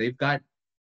boat. They've got,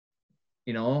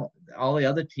 you know, all the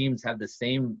other teams have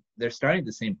they're starting at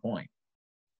the same point.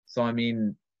 So, I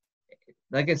mean,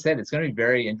 like I said, it's going to be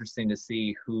very interesting to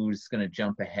see who's going to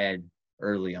jump ahead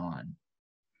early on.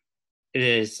 It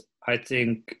is. I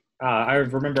think I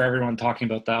remember everyone talking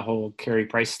about that whole Carey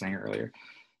Price thing earlier.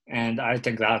 And I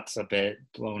think that's a bit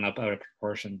blown up out of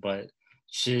proportion, but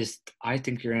I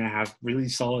think you're going to have really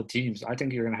solid teams. I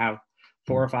think you're going to have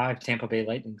 4 or 5 Tampa Bay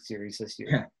Lightning series this year.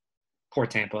 Yeah. Poor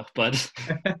Tampa, but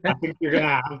I think you're going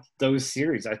to have those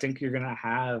series. I think you're going to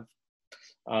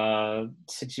have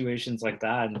situations like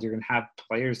that, and you're going to have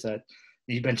players that,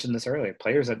 you mentioned this earlier,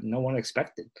 players that no one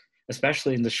expected,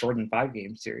 especially in the shortened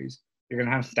 5-game series. You're going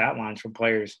to have stat lines from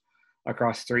players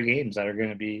across 3 games that are going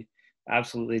to be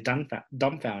absolutely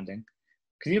dumbfounding.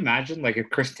 Can you imagine, like, if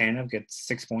Chris Tanev gets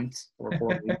 6 points or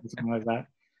 4 games or something like that?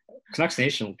 Canucks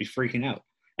Nation will be freaking out.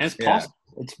 And it's possible.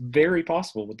 It's very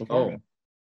possible with the format.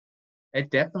 It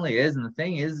definitely is. And the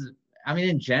thing is, I mean,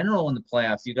 in general, in the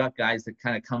playoffs, you got guys that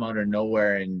kind of come out of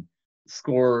nowhere and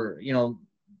score, you know,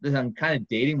 I'm kind of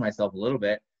dating myself a little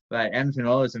bit, but Edmonton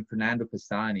Oilers and Fernando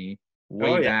Pisani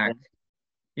way back.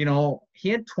 You know, he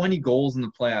had 20 goals in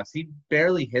the playoffs. He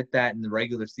barely hit that in the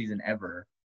regular season ever.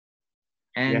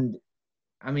 And,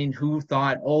 I mean, who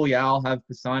thought, oh, yeah, I'll have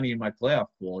Pisani in my playoff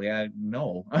pool? Yeah,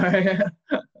 no. Can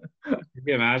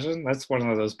you imagine? That's one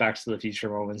of those Back to the Future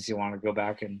moments you want to go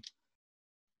back and...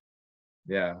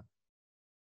 Yeah.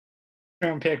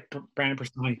 Pick Brandon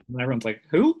Pisani. And everyone's like,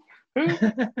 who? Can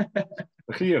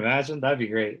you imagine? That'd be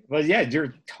great. But, yeah,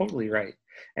 you're totally right.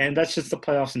 And that's just the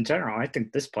playoffs in general. I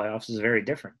think this playoffs is very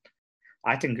different.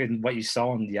 I think in what you saw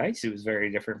on the ice, it was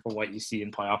very different from what you see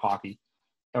in playoff hockey,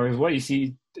 or what you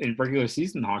see in regular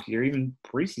season hockey, or even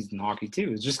preseason hockey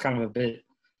too. It's just kind of a bit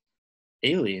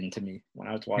alien to me when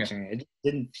I was watching it. It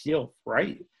didn't feel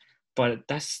right, but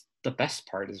that's the best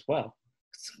part as well.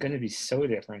 It's going to be so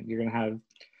different. You're going to have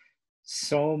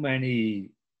so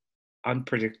many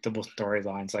unpredictable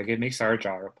storylines. Like, it makes our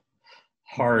job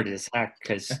hard as heck,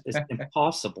 because it's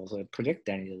impossible to predict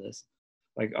any of this.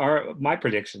 Like, my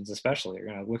predictions especially are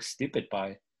going to look stupid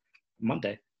by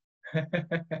Monday.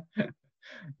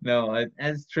 No,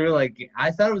 it's true. Like,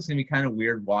 I thought it was going to be kind of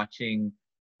weird watching,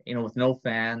 you know, with no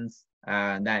fans,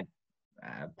 that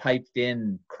piped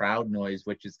in crowd noise,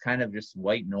 which is kind of just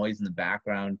white noise in the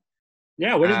background.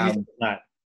 Yeah, what did you think of that?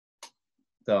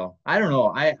 So, I don't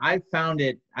know. I found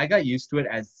it, I got used to it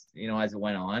as, you know, as it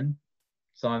went on.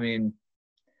 So, I mean,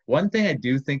 one thing I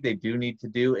do think they do need to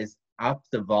do is up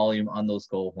the volume on those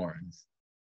goal horns.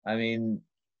 I mean,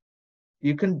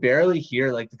 you can barely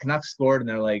hear, like, the Canucks scored and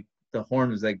they're like, the horn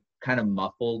was like kind of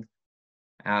muffled.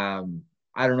 I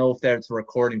don't know if that's a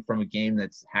recording from a game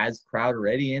that has crowd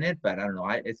already in it, but I don't know.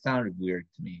 It sounded weird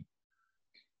to me.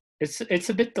 It's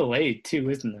a bit delayed too,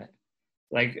 isn't it?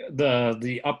 Like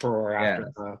the uproar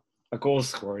after a goal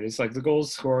scored. It's like the goal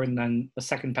scored and then the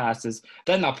second passes,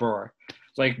 then uproar.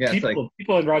 Like Yeah, it's like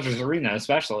people in Rogers Arena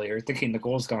especially are thinking the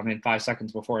goal's gone in 5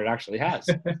 seconds before it actually has.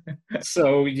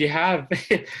 So you have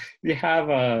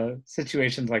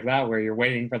situations like that where you're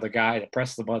waiting for the guy to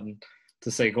press the button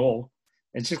to say goal.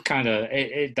 It's just kind of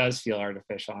it does feel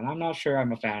artificial, and I'm not sure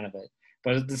I'm a fan of it.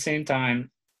 But at the same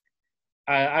time,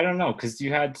 I don't know, because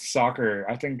you had soccer.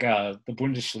 I think the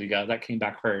Bundesliga that came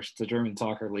back first, the German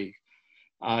soccer league,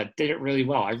 did it really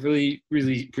well. I really,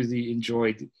 really, really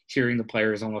enjoyed hearing the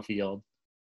players on the field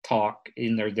talk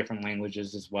in their different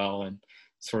languages as well and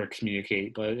sort of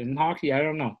communicate. But in hockey, I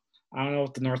don't know. I don't know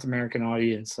if the North American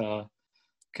audience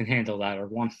can handle that or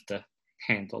wants to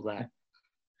handle that.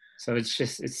 So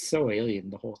it's so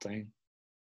alien, the whole thing.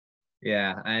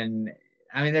 Yeah, and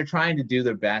I mean they're trying to do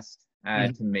their best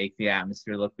to make the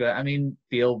atmosphere look good. I mean,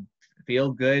 feel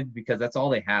good, because that's all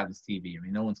they have is TV. I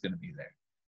mean, no one's going to be there.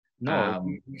 No,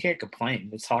 you can't complain.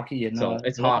 It's hockey, and so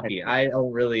it's hockey. I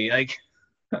don't really like.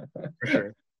 For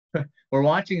sure. We're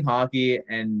watching hockey,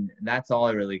 and that's all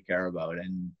I really care about.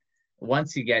 And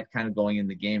once you get kind of going in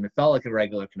the game, it felt like a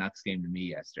regular Canucks game to me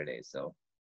yesterday. So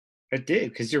it did,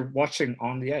 because you're watching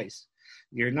on the ice.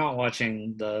 You're not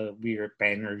watching the weird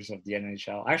banners of the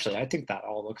NHL. Actually, I think that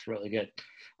all looks really good.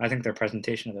 I think their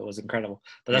presentation of it was incredible.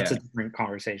 But that's a different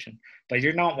conversation. But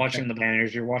you're not watching the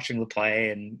banners. You're watching the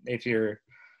play. And if you're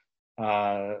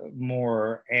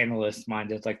more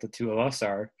analyst-minded like the two of us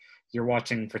are, you're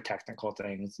watching for technical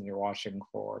things, and you're watching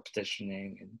for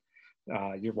positioning,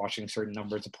 and you're watching certain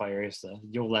numbers of players.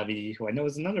 Yo Levy, who I know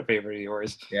is another favorite of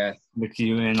yours. Yes.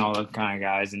 McEwen, all those kind of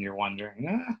guys, and you're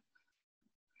wondering,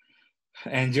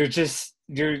 and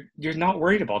you're not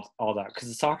worried about all that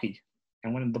because it's hockey.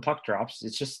 And when the puck drops,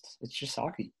 it's just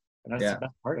hockey, and that's the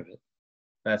best part of it.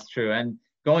 That's true. And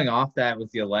going off that with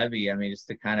Yo Levy, I mean, just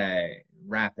to kind of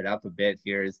wrap it up a bit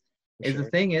here is the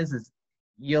thing is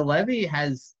Yo Levy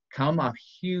has come a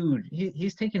huge.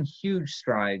 He's taken huge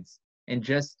strides in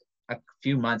just a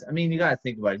few months. I mean, you got to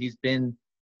think about it. He's been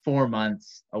 4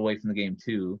 months away from the game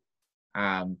too,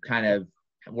 kind of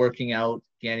working out,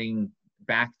 getting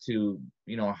back to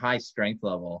a high strength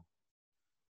level,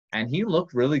 and he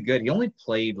looked really good. He only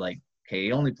played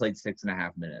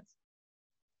 6.5 minutes,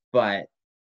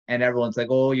 and everyone's like,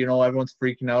 oh, everyone's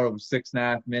freaking out over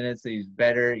 6.5 minutes. He's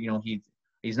better.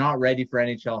 He's not ready for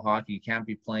NHL hockey. He can't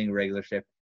be playing a regular shift.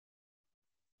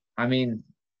 I mean,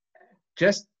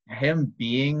 just him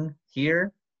being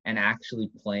here and actually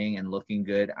playing and looking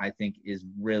good, I think is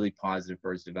really positive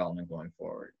for his development going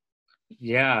forward.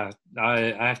 Yeah,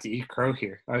 I have to eat crow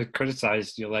here. I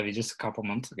criticized Yo Levy just a couple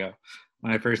months ago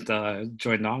when I first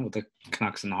joined on with the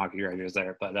Canucks and the hockey writers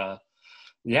there. But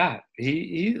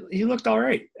he looked all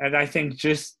right. And I think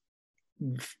just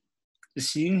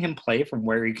seeing him play from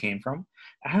where he came from,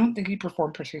 I don't think he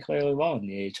performed particularly well in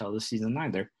the AHL this season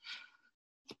either.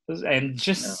 And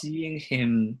just seeing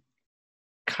him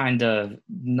kind of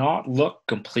not look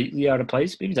completely out of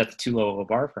place, maybe that's too low of a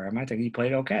bar for him. I think he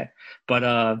played okay.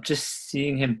 But just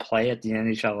seeing him play at the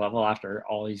NHL level after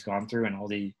all he's gone through and all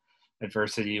the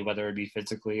adversity, whether it be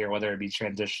physically or whether it be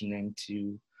transitioning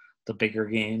to the bigger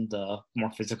game, the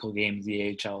more physical game of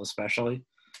the AHL especially,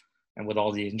 and with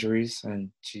all the injuries,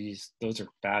 and geez, those are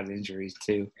bad injuries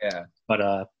too. Yeah.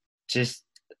 But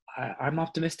I'm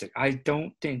optimistic. I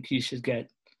don't think he should get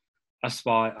a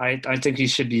spot. I think he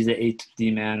should be the 8th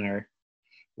D-man or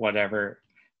whatever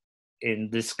in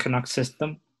this Canucks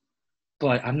system.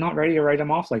 But I'm not ready to write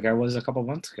him off like I was a couple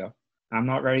months ago. I'm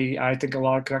not ready. I think a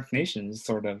lot of Canucks Nation is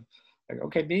sort of like,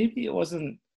 okay, maybe it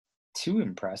wasn't too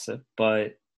impressive,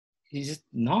 but he's just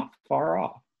not far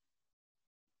off.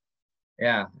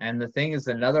 Yeah, and the thing is,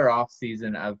 another off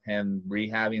season of him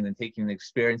rehabbing and taking the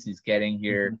experience he's getting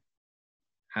here.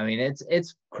 Mm-hmm. I mean,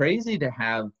 it's crazy to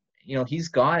have. He's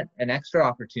got an extra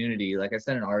opportunity. Like I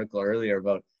said in an article earlier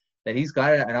about that, he's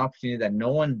got an opportunity that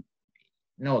no one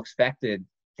expected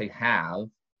to have,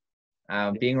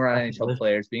 being around NHL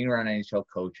players, being around NHL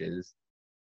coaches.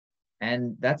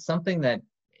 And that's something that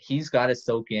he's got to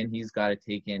soak in. He's got to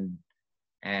take in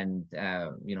and,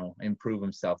 improve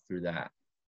himself through that.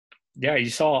 Yeah,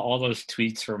 you saw all those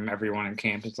tweets from everyone in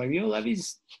camp. It's like,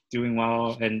 Levy's doing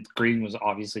well. And Green was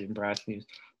obviously impressed. He was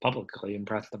publicly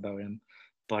impressed about him.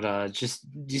 But just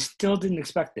you still didn't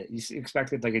expect it. You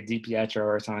expected like a DiPietro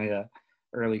or something, a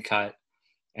early cut.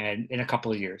 And in a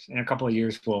couple of years,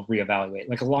 we'll reevaluate,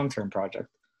 like a long-term project.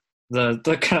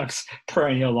 The Canucks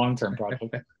perennial long-term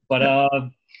project. But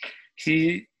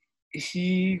he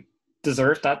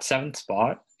deserved that 7th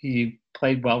spot. He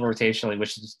played well rotationally,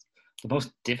 which is the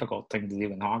most difficult thing to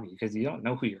do in hockey because you don't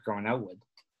know who you're going out with.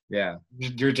 Yeah.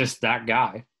 You're just that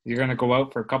guy. You're going to go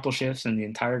out for a couple shifts in the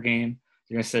entire game.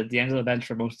 You're going to sit at the end of the bench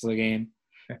for most of the game.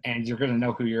 and you're going to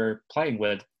know who you're playing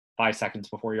with 5 seconds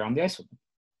before you're on the ice with them.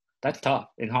 That's tough.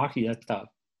 In hockey, that's tough.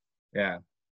 Yeah.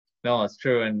 No, it's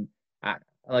true. And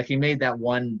like he made that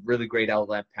one really great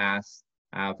outlet pass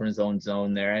from his own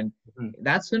zone there. And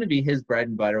that's going to be his bread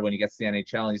and butter when he gets to the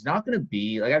NHL. And he's not going to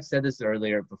be, like I've said this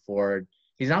earlier before,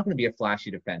 he's not going to be a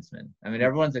flashy defenseman. I mean,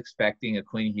 everyone's expecting a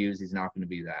Quinn Hughes. He's not going to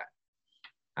be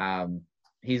that.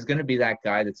 He's going to be that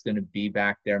guy that's going to be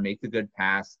back there, make the good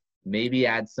pass, maybe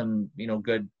add some,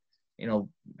 good,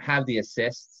 have the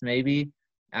assists maybe.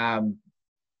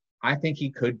 I think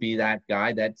he could be that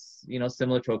guy that's,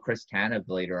 similar to a Chris Tanev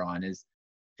later on, is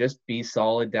just be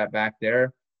solid that back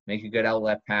there, make a good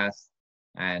outlet pass.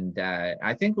 And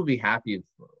I think we'll be happy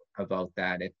about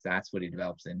that if that's what he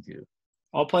develops into.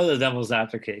 I'll play the devil's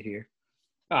advocate here.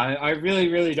 I really,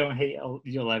 really don't hate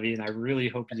Juolevi, and I really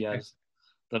hope he has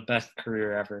the best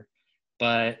career ever.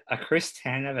 But a Chris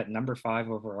Tanev at number 5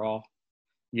 overall,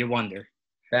 you wonder.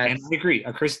 And I agree.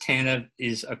 A Chris Tanev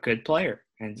is a good player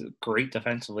and great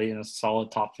defensively and a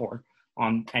solid top 4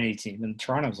 on any team. And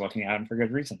Toronto's looking at him for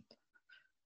good reason.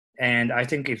 And I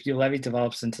think if Juolevi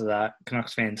develops into that,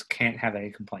 Canucks fans can't have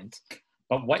any complaints.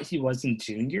 But what he was in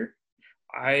junior,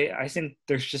 I think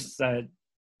there's just that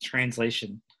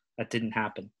translation that didn't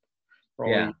happen.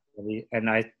 Yeah. And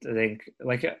I think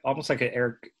almost like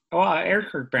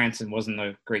Eric Branson wasn't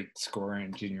a great scorer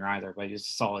in junior either, but he was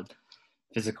a solid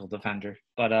physical defender.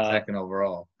 But second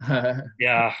overall.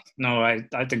 Yeah, no, I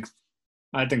think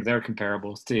they're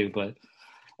comparables too. But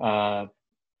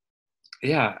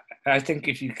yeah, I think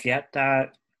if you get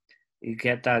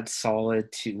that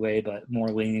solid two-way, but more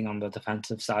leaning on the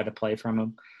defensive side of play from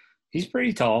him. He's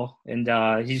pretty tall, and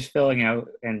he's filling out.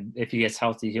 And if he gets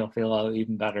healthy, he'll fill out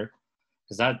even better.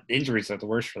 Because that injuries are the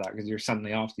worst for that. Because you're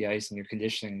suddenly off the ice, and your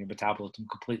conditioning, your metabolism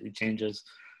completely changes.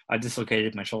 I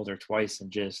dislocated my shoulder twice, and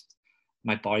just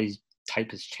my body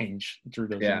type has changed through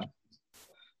those injuries.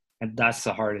 And that's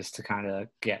the hardest to kind of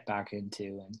get back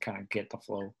into and kind of get the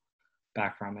flow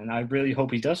back from. And I really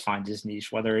hope he does find his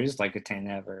niche, whether it is like a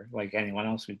Tanev or like anyone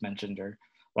else we've mentioned, or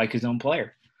like his own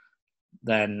player.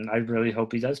 Then I really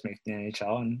hope he does make the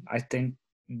NHL. And I think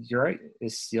you're right.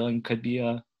 His ceiling could be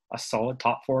a solid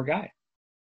top 4 guy.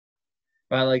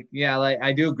 But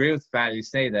I do agree with the fact you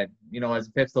say that, as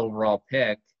a 5th overall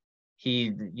pick, he,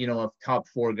 a top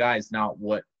 4 guy is not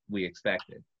what we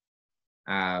expected.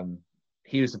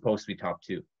 He was supposed to be top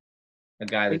 2, a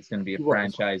guy that's going to be a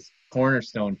franchise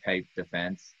cornerstone type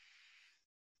defense.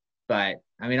 But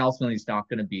I mean, ultimately he's not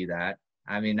going to be that.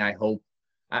 I mean, I hope.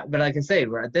 But like I say,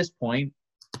 we're at this point,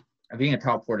 being a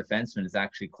top 4 defenseman is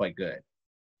actually quite good.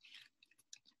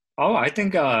 Oh, I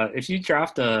think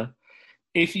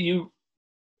if you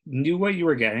knew what you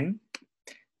were getting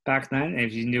back then,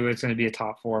 if you knew it's going to be a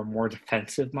top 4, more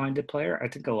defensive-minded player, I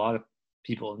think a lot of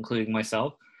people, including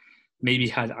myself, maybe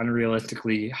had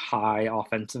unrealistically high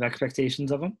offensive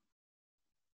expectations of him.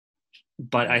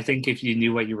 But I think if you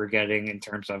knew what you were getting in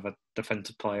terms of a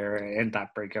defensive player and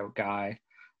that breakout guy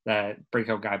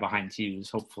behind Hughes,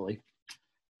 hopefully.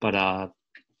 But I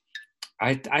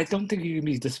don't think you can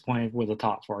be disappointed with a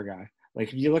top 4 guy. Like,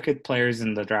 if you look at players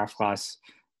in the draft class,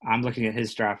 I'm looking at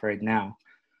his draft right now.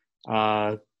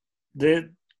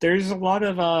 There's a lot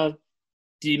of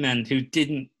D-men who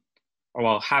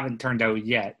haven't turned out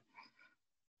yet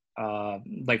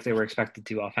like they were expected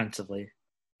to offensively.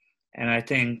 And I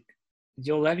think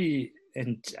Juolevi,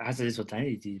 and as it is with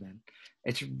any D-man,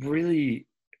 it's really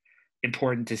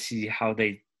important to see how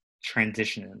they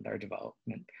transition in their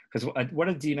development. Because what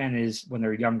a D-man is when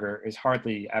they're younger is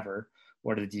hardly ever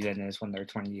what a D-man is when they're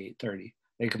 28, 30.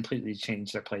 They completely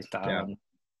change their play style.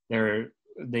 Yeah. And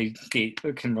they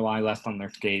can rely less on their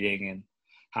skating and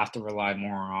have to rely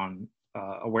more on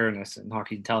awareness and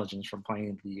hockey intelligence from playing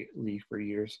in the league for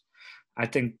years. I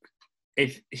think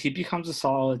if he becomes a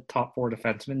solid top 4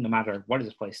 defenseman, no matter what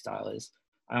his play style is,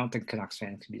 I don't think Canucks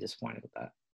fans can be disappointed with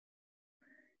that.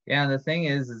 Yeah, and the thing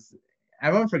is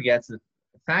everyone forgets the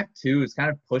fact too is kind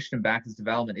of pushed him back his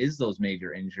development is those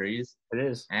major injuries. It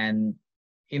is. And,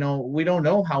 we don't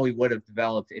know how he would have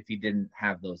developed if he didn't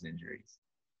have those injuries.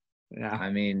 Yeah. I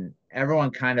mean, everyone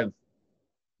kind of,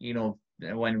 when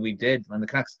the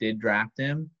Canucks did draft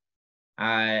him,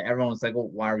 everyone was like, well,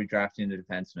 why are we drafting the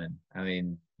defenseman? I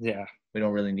mean, yeah, we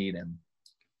don't really need him.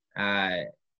 But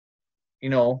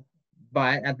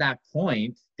at that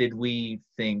point, did we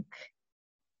think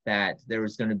that there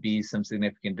was going to be some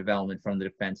significant development from the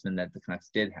defenseman that the Canucks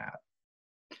did have?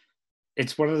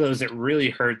 It's one of those that really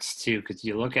hurts too, because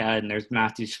you look at it and there's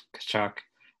Matthew Tkachuk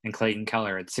and Clayton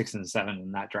Keller at 6 and 7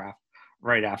 in that draft,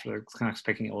 right after the Canucks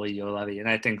picking Olli Juolevi. And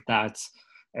I think that's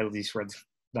at least where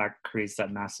that creates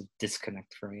that massive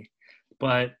disconnect for me.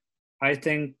 But I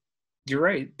think you're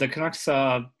right. The Canucks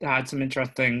had some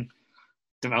interesting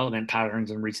development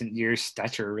patterns in recent years.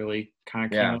 Stetcher really kind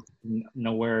of came Yeah. out of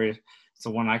nowhere. It's the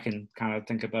one I can kind of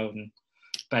think about. And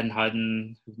Ben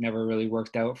Hutton, who never really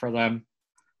worked out for them.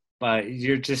 But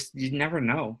you never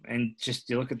know. And just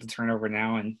you look at the turnover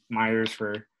now, and Myers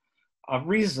for a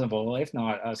reasonable, if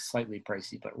not a slightly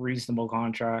pricey, but reasonable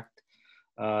contract.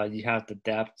 You have the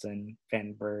depth and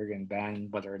Vandenberg and Ben,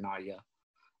 whether or not you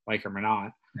like him or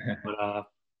not. But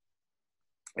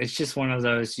it's just one of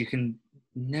those you can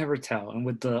never tell. And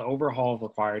with the overhaul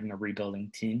required in a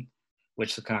rebuilding team,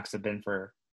 which the Canucks have been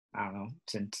for, I don't know,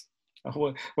 since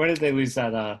when did they lose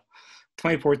that?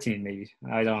 2014, maybe.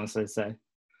 I'd honestly say.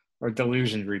 Or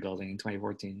delusion rebuilding in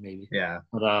 2014, maybe. Yeah.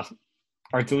 But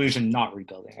or delusion not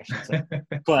rebuilding, I should say.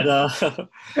 But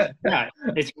yeah,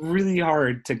 it's really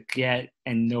hard to get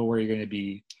and know where you're going to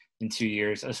be in 2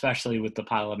 years, especially with the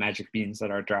pile of magic beans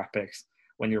that are draft picks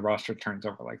when your roster turns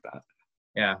over like that.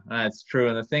 Yeah, that's true.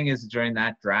 And the thing is, during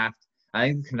that draft, I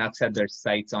think the Canucks had their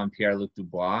sights on Pierre-Luc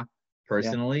Dubois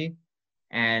personally.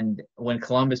 Yeah. And when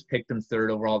Columbus picked him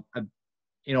third overall,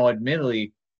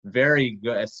 admittedly, very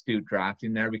good, astute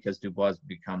drafting there because Dubois has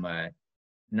become a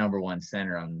number one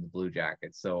center on the Blue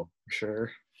Jackets. So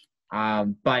sure.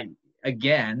 But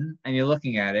again, and you're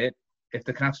looking at it, if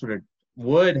the Canucks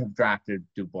would have drafted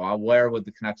Dubois, where would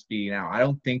the Canucks be now? I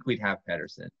don't think we'd have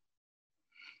Pettersson.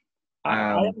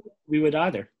 I don't think we would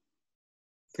either.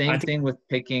 Same thing with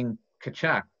picking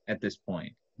Tkachuk at this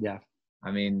point. Yeah.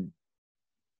 I mean,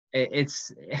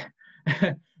 it's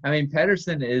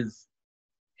Pettersson is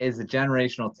a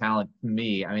generational talent to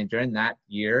me. I mean, during that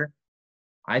year,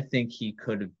 I think he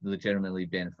could have legitimately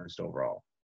been first overall.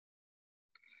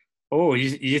 Oh,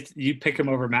 you pick him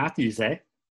over Matthews, eh?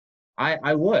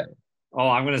 I would. Oh,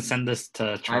 I'm going to send this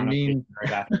to Toronto. I mean,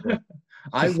 right after.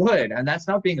 I would, and that's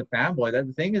not being a fanboy.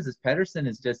 The thing is Pettersson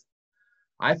is just,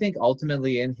 I think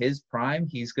ultimately in his prime,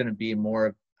 he's going to be more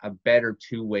of a better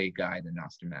two-way guy than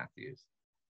Austin Matthews.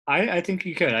 I think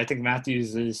you could. I think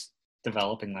Matthews is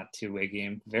developing that two-way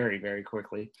game very, very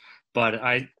quickly. But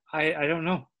I don't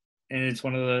know. And it's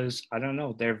one of those, I don't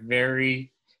know. They're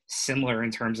very similar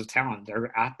in terms of talent.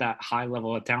 They're at that high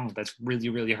level of talent that's really,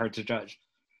 really hard to judge.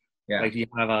 Yeah. Like you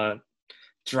have a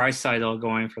Draisaitl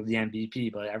going for the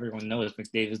MVP, but everyone knows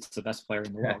McDavid's the best player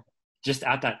in the world. Just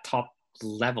at that top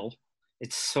level,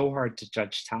 it's so hard to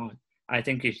judge talent. I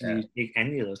think if you take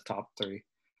any of those top three,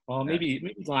 well,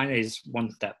 maybe Line is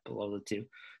one step below the two.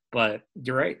 But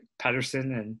you're right,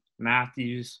 Pettersson and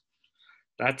Matthews,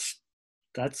 that's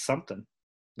something.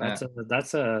 That's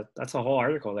a whole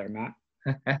article there, Matt.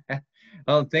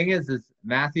 Well, the thing is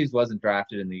Matthews wasn't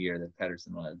drafted in the year that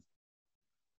Pettersson was.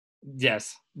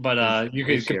 Yes, but you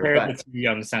could compare the two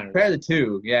young centers. Compare the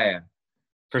two, yeah.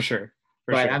 For sure.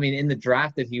 But I mean, in the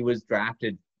draft that he was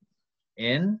drafted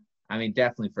in, I mean,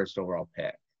 definitely first overall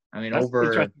pick. I mean, that's an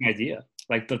interesting idea.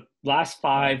 Like the last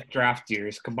 5 draft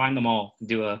years, combine them all,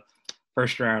 do a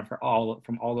first round from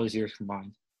all those years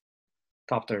combined.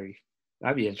 Top 30.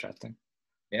 That'd be interesting.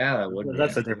 Yeah, that would.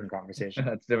 That's a different conversation.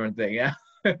 That's a different thing. Yeah.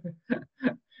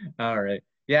 All right.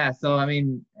 Yeah. So I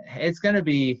mean, it's gonna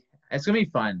be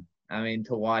fun. I mean,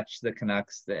 to watch the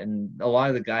Canucks and a lot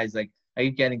of the guys. Like, I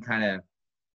keep getting kind of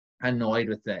annoyed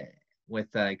with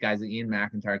guys like Ian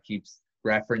McIntyre keeps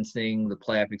referencing the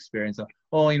playoff experience.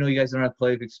 Oh, you guys don't have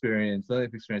playoff experience.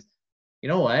 You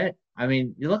know what? I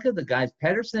mean, you look at the guys.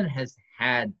 Pettersson has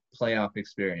had playoff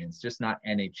experience, just not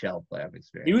NHL playoff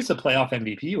experience. He was a playoff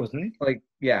MVP, wasn't he? Like,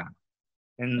 yeah.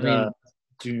 In the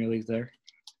junior league there.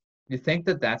 You think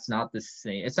that's not the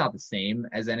same? It's not the same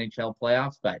as NHL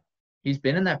playoffs, but he's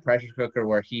been in that pressure cooker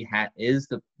where he is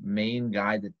the main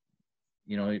guy that,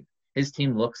 his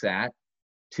team looks at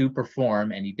to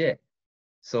perform, and he did.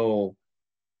 So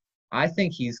I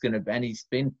think he's going to, and he's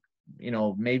been,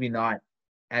 maybe not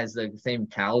as the same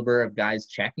caliber of guys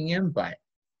checking him, but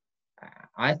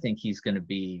I think he's going to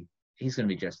be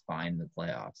just fine in the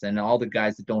playoffs. And all the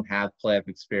guys that don't have playoff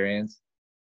experience,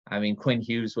 I mean, Quinn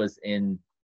Hughes was in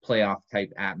playoff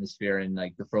type atmosphere in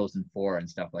like the Frozen Four and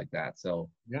stuff like that. So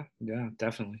yeah,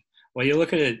 definitely. Well, you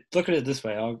look at it this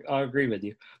way. I'll agree with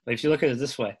you. But if you look at it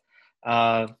this way,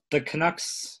 the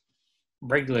Canucks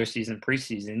regular season,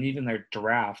 preseason, even their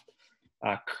draft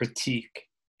critique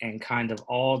and kind of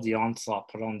all the onslaught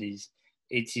put on these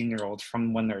 18-year-olds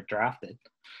from when they're drafted,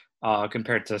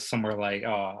 compared to somewhere like,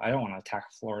 I don't want to attack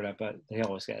Florida, but they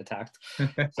always get attacked.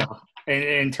 So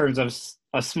in terms of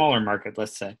a smaller market,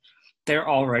 let's say, they're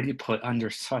already put under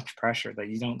such pressure that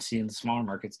you don't see in the smaller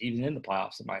markets, even in the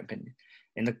playoffs, in my opinion.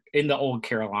 In the old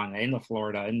Carolina, in the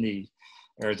Florida, in the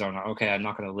Arizona. Okay, I'm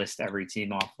not going to list every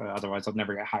team off, otherwise I'll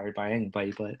never get hired by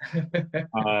anybody. But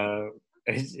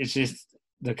it's just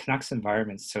the Canucks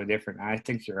environment's so different. I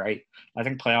think you're right. I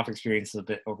think playoff experience is a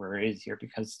bit overrated here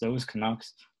because those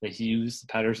Canucks, the Hughes, the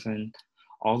Pettersson,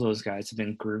 all those guys have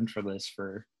been groomed for this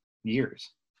for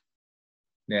years.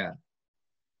 Yeah.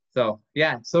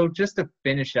 So just to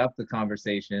finish up the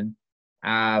conversation,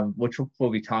 which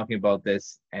we'll be talking about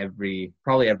this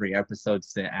probably every episode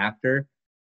after,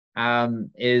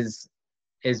 is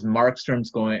Markstrom's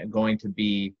going to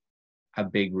be a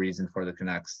big reason for the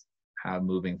Canucks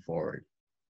moving forward?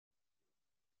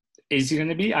 Is he going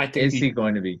to be? Is he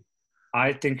going to be?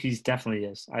 I think he definitely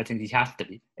is. I think he has to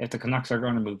be. If the Canucks are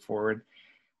going to move forward,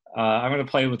 I'm going to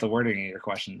play with the wording of your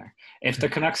question there. If the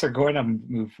Canucks are going to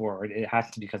move forward, it has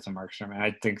to be because of Markstrom. And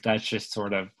I think that's just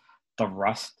sort of the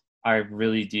rust. I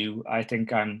really do. I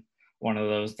think I'm one of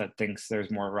those that thinks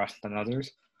there's more rust than others.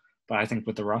 But I think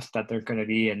with the rust that they're going to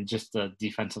be and just the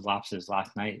defensive lapses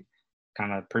last night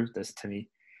kind of proved this to me,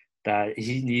 that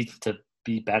he needs to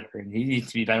be better. And he needs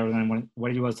to be better than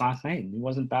what he was last night. He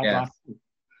wasn't bad last night.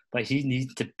 But he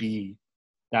needs to be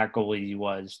that goalie he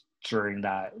was during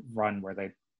that run where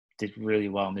they did really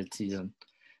well midseason.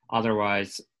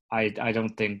 Otherwise, I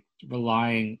don't think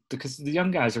relying – because the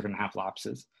young guys are going to have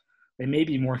lapses. They may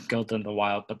be more skilled than the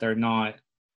Wild, but they're not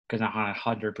going to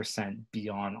 100% be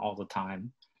on all the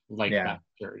time like that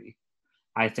dirty.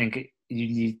 I think you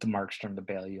need the Markstrom to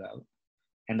bail you out.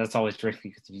 And that's always tricky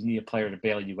because if you need a player to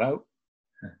bail you out,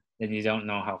 then you don't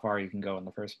know how far you can go in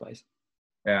the first place.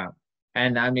 Yeah.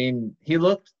 And I mean, he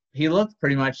looked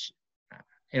pretty much,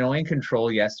 in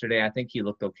control yesterday. I think he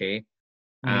looked okay.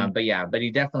 But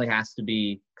he definitely has to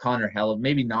be Connor Hellebuyck,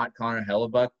 maybe not Connor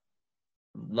Hellebuyck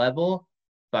level,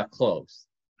 but close.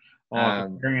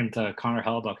 Comparing him to Connor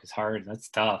Hellebuyck is hard. That's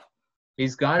tough.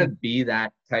 He's got to be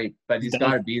that type, but he's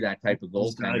got to be that type of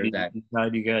goaltender He's got to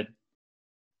be good.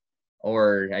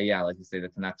 Or, like you say, the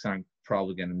Canucks aren't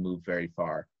probably going to move very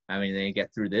far. I mean, they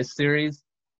get through this series,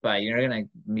 but you're going to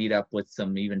meet up with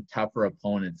some even tougher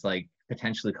opponents, like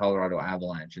potentially Colorado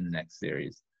Avalanche in the next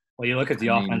series. Well, you look at the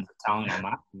offensive talent on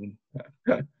that team.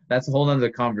 That's a whole other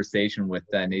conversation with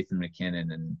Nathan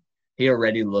MacKinnon, and he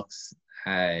already looks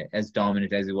as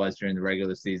dominant as he was during the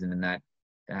regular season in that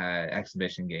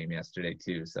exhibition game yesterday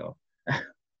too. So,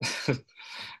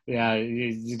 yeah,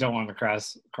 you don't want to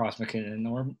cross MacKinnon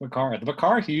or Makar. The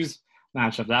Makar-Hughes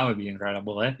matchup, that would be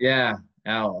incredible, eh? Yeah.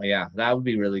 Oh, yeah, that would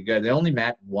be really good. They only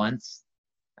met once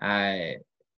in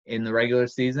the regular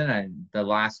season, and the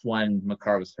last one,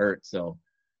 Makar was hurt, so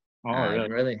I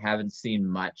really haven't seen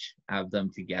much of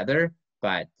them together.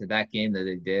 But to that game that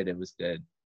they did, it was good.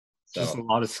 So. Just a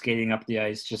lot of skating up the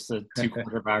ice, just the two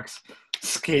quarterbacks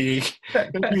skating.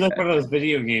 It'd be like one of those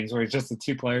video games where it's just the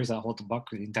two players that hold the puck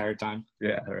the entire time.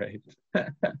 Yeah, right.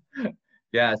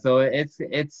 Yeah, so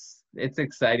it's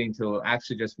exciting to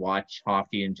actually just watch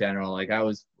hockey in general. Like I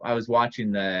was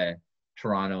watching the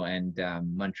Toronto and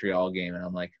Montreal game, and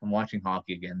I'm like, I'm watching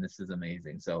hockey again. This is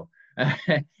amazing. So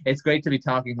it's great to be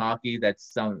talking hockey. That's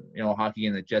some hockey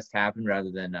game that just happened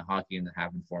rather than a hockey game that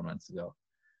happened 4 months ago.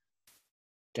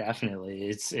 Definitely,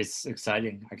 it's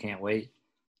exciting. I can't wait.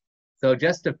 So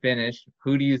just to finish,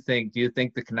 who do you think? Do you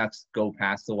think the Canucks go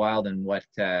past the Wild, and what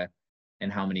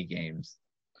and how many games?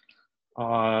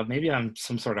 Maybe I'm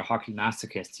some sort of hockey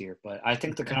masochist here, but I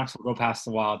think the Canucks will go past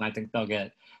the Wild, and I think they'll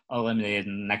get eliminated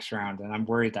in the next round. And I'm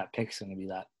worried that pick's going to be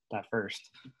the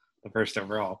first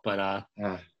overall. But I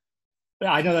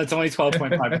know that's only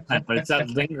 12.5%, but it's that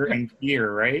lingering fear,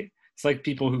 right? It's like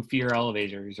people who fear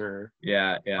elevators or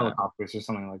helicopters or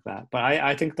something like that. But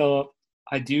I think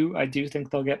I do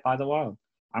think they'll get by the Wild.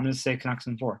 I'm going to say Canucks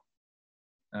in 4.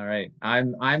 All right,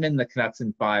 I'm in the Canucks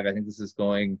in 5. I think this is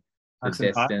going the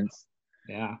distance.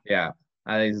 5? Yeah.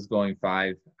 I think this is going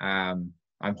 5. I'm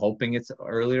hoping it's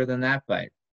earlier than that, but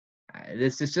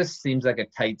this just seems like a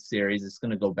tight series. It's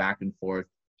going to go back and forth,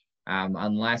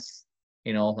 unless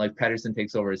like Pettersson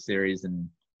takes over a series and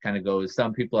kind of goes.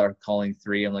 Some people are calling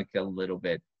 3. I'm like a little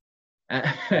bit.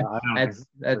 That's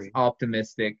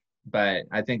optimistic, but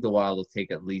I think the Wild will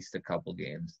take at least a couple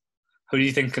games. Who do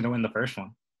you think is going to win the first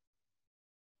one?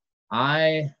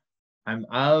 I'm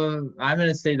going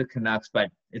to say the Canucks, but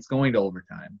it's going to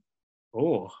overtime.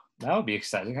 Oh, that would be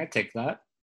exciting. I'd take that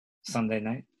Sunday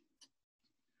night.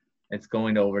 It's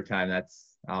going to overtime.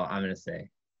 That's all I'm going to say.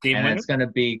 Game and winner? It's going to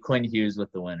be Quinn Hughes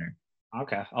with the winner.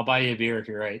 Okay, I'll buy you a beer if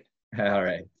you're right. All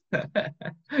right.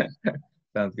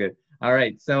 Sounds good. All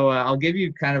right, so I'll give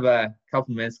you kind of a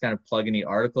couple minutes, kind of plug any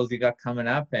articles you got coming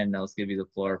up, and I'll just give you the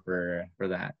floor for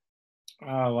that.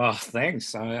 Well,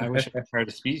 thanks. I wish I could try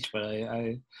to speech, but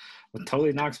I was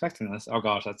totally not expecting this. Oh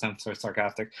gosh, that sounds so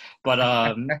sarcastic.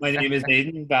 But my name is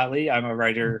Aiden Batley. I'm a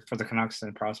writer for the Canucks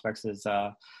and Prospects, as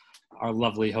our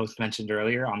lovely host mentioned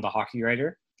earlier, on the Hockey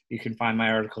Writer. You can find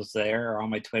my articles there or on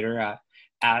my Twitter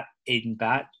at Aiden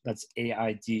Bat. That's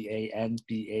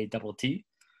AIDANBATT.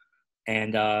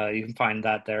 And you can find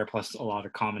that there, plus a lot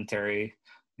of commentary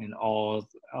and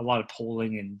a lot of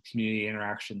polling and community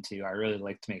interaction too. I really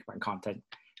like to make my content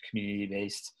community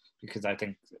based because I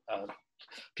think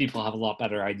people have a lot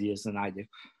better ideas than I do.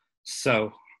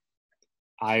 So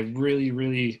I really,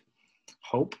 really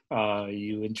hope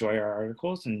you enjoy our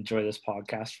articles and enjoy this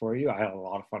podcast for you. I had a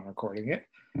lot of fun recording it,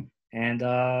 and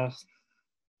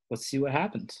let's see what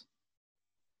happens.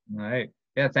 All right.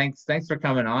 Yeah. Thanks for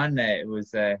coming on. It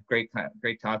was great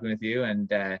talking with you,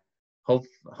 and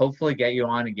hopefully get you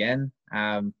on again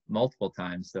multiple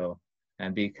times. So.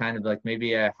 And be kind of like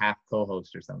maybe a half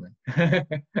co-host or something.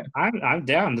 I'm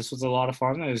down. This was a lot of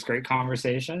fun. It was a great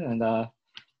conversation, and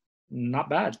not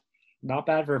bad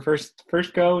for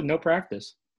first go, no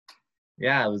practice.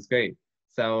 Yeah, it was great.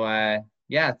 So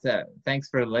thanks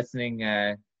for listening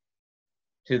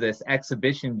to this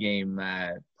exhibition game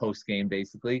post game,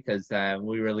 basically, because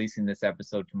we're releasing this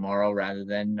episode tomorrow rather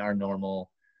than my normal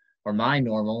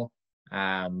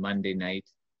Monday night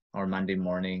or Monday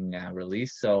morning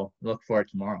release. So look for it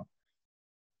tomorrow.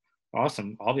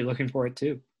 Awesome. I'll be looking for it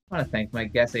too. I want to thank my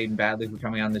guest, Aiden Batley, for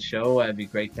coming on the show. It'd be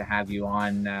great to have you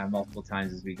on multiple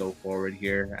times as we go forward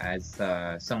here as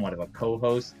somewhat of a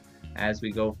co-host as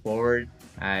we go forward.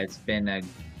 It's been a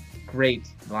great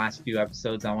last few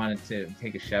episodes. I wanted to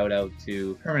take a shout out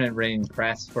to Permanent Rain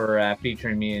Press for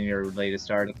featuring me in your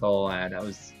latest article. That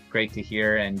was great to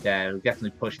hear, and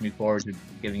definitely pushed me forward to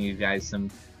giving you guys some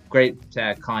great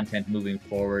content moving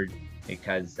forward,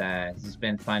 because this has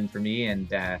been fun for me, and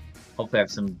hopefully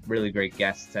have some really great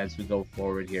guests as we go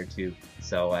forward here too.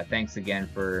 So thanks again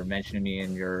for mentioning me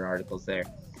in your articles there.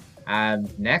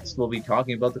 Next, we'll be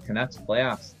talking about the Canucks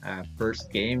playoffs.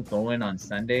 First game going on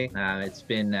Sunday. It's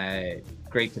been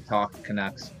great to talk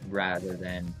Canucks rather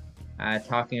than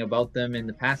talking about them in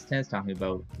the past tense, talking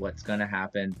about what's going to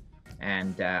happen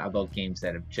and about games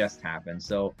that have just happened.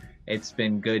 So it's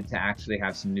been good to actually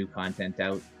have some new content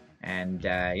out. And it's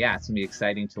going to be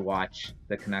exciting to watch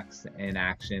the Canucks in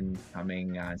action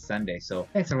coming on Sunday. So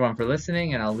thanks everyone for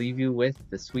listening, and I'll leave you with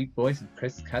the sweet voice of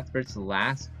Chris Cuthbert's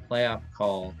last playoff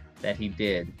call that he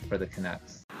did for the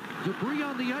Canucks. Debris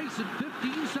on the ice and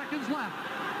 15 seconds left.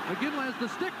 McGinley has the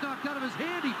stick knocked out of his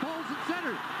hand. He falls at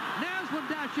center. Naslund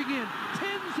dashing in.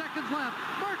 10 seconds left.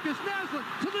 Marcus Naslund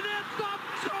to the net. Stop.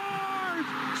 Score!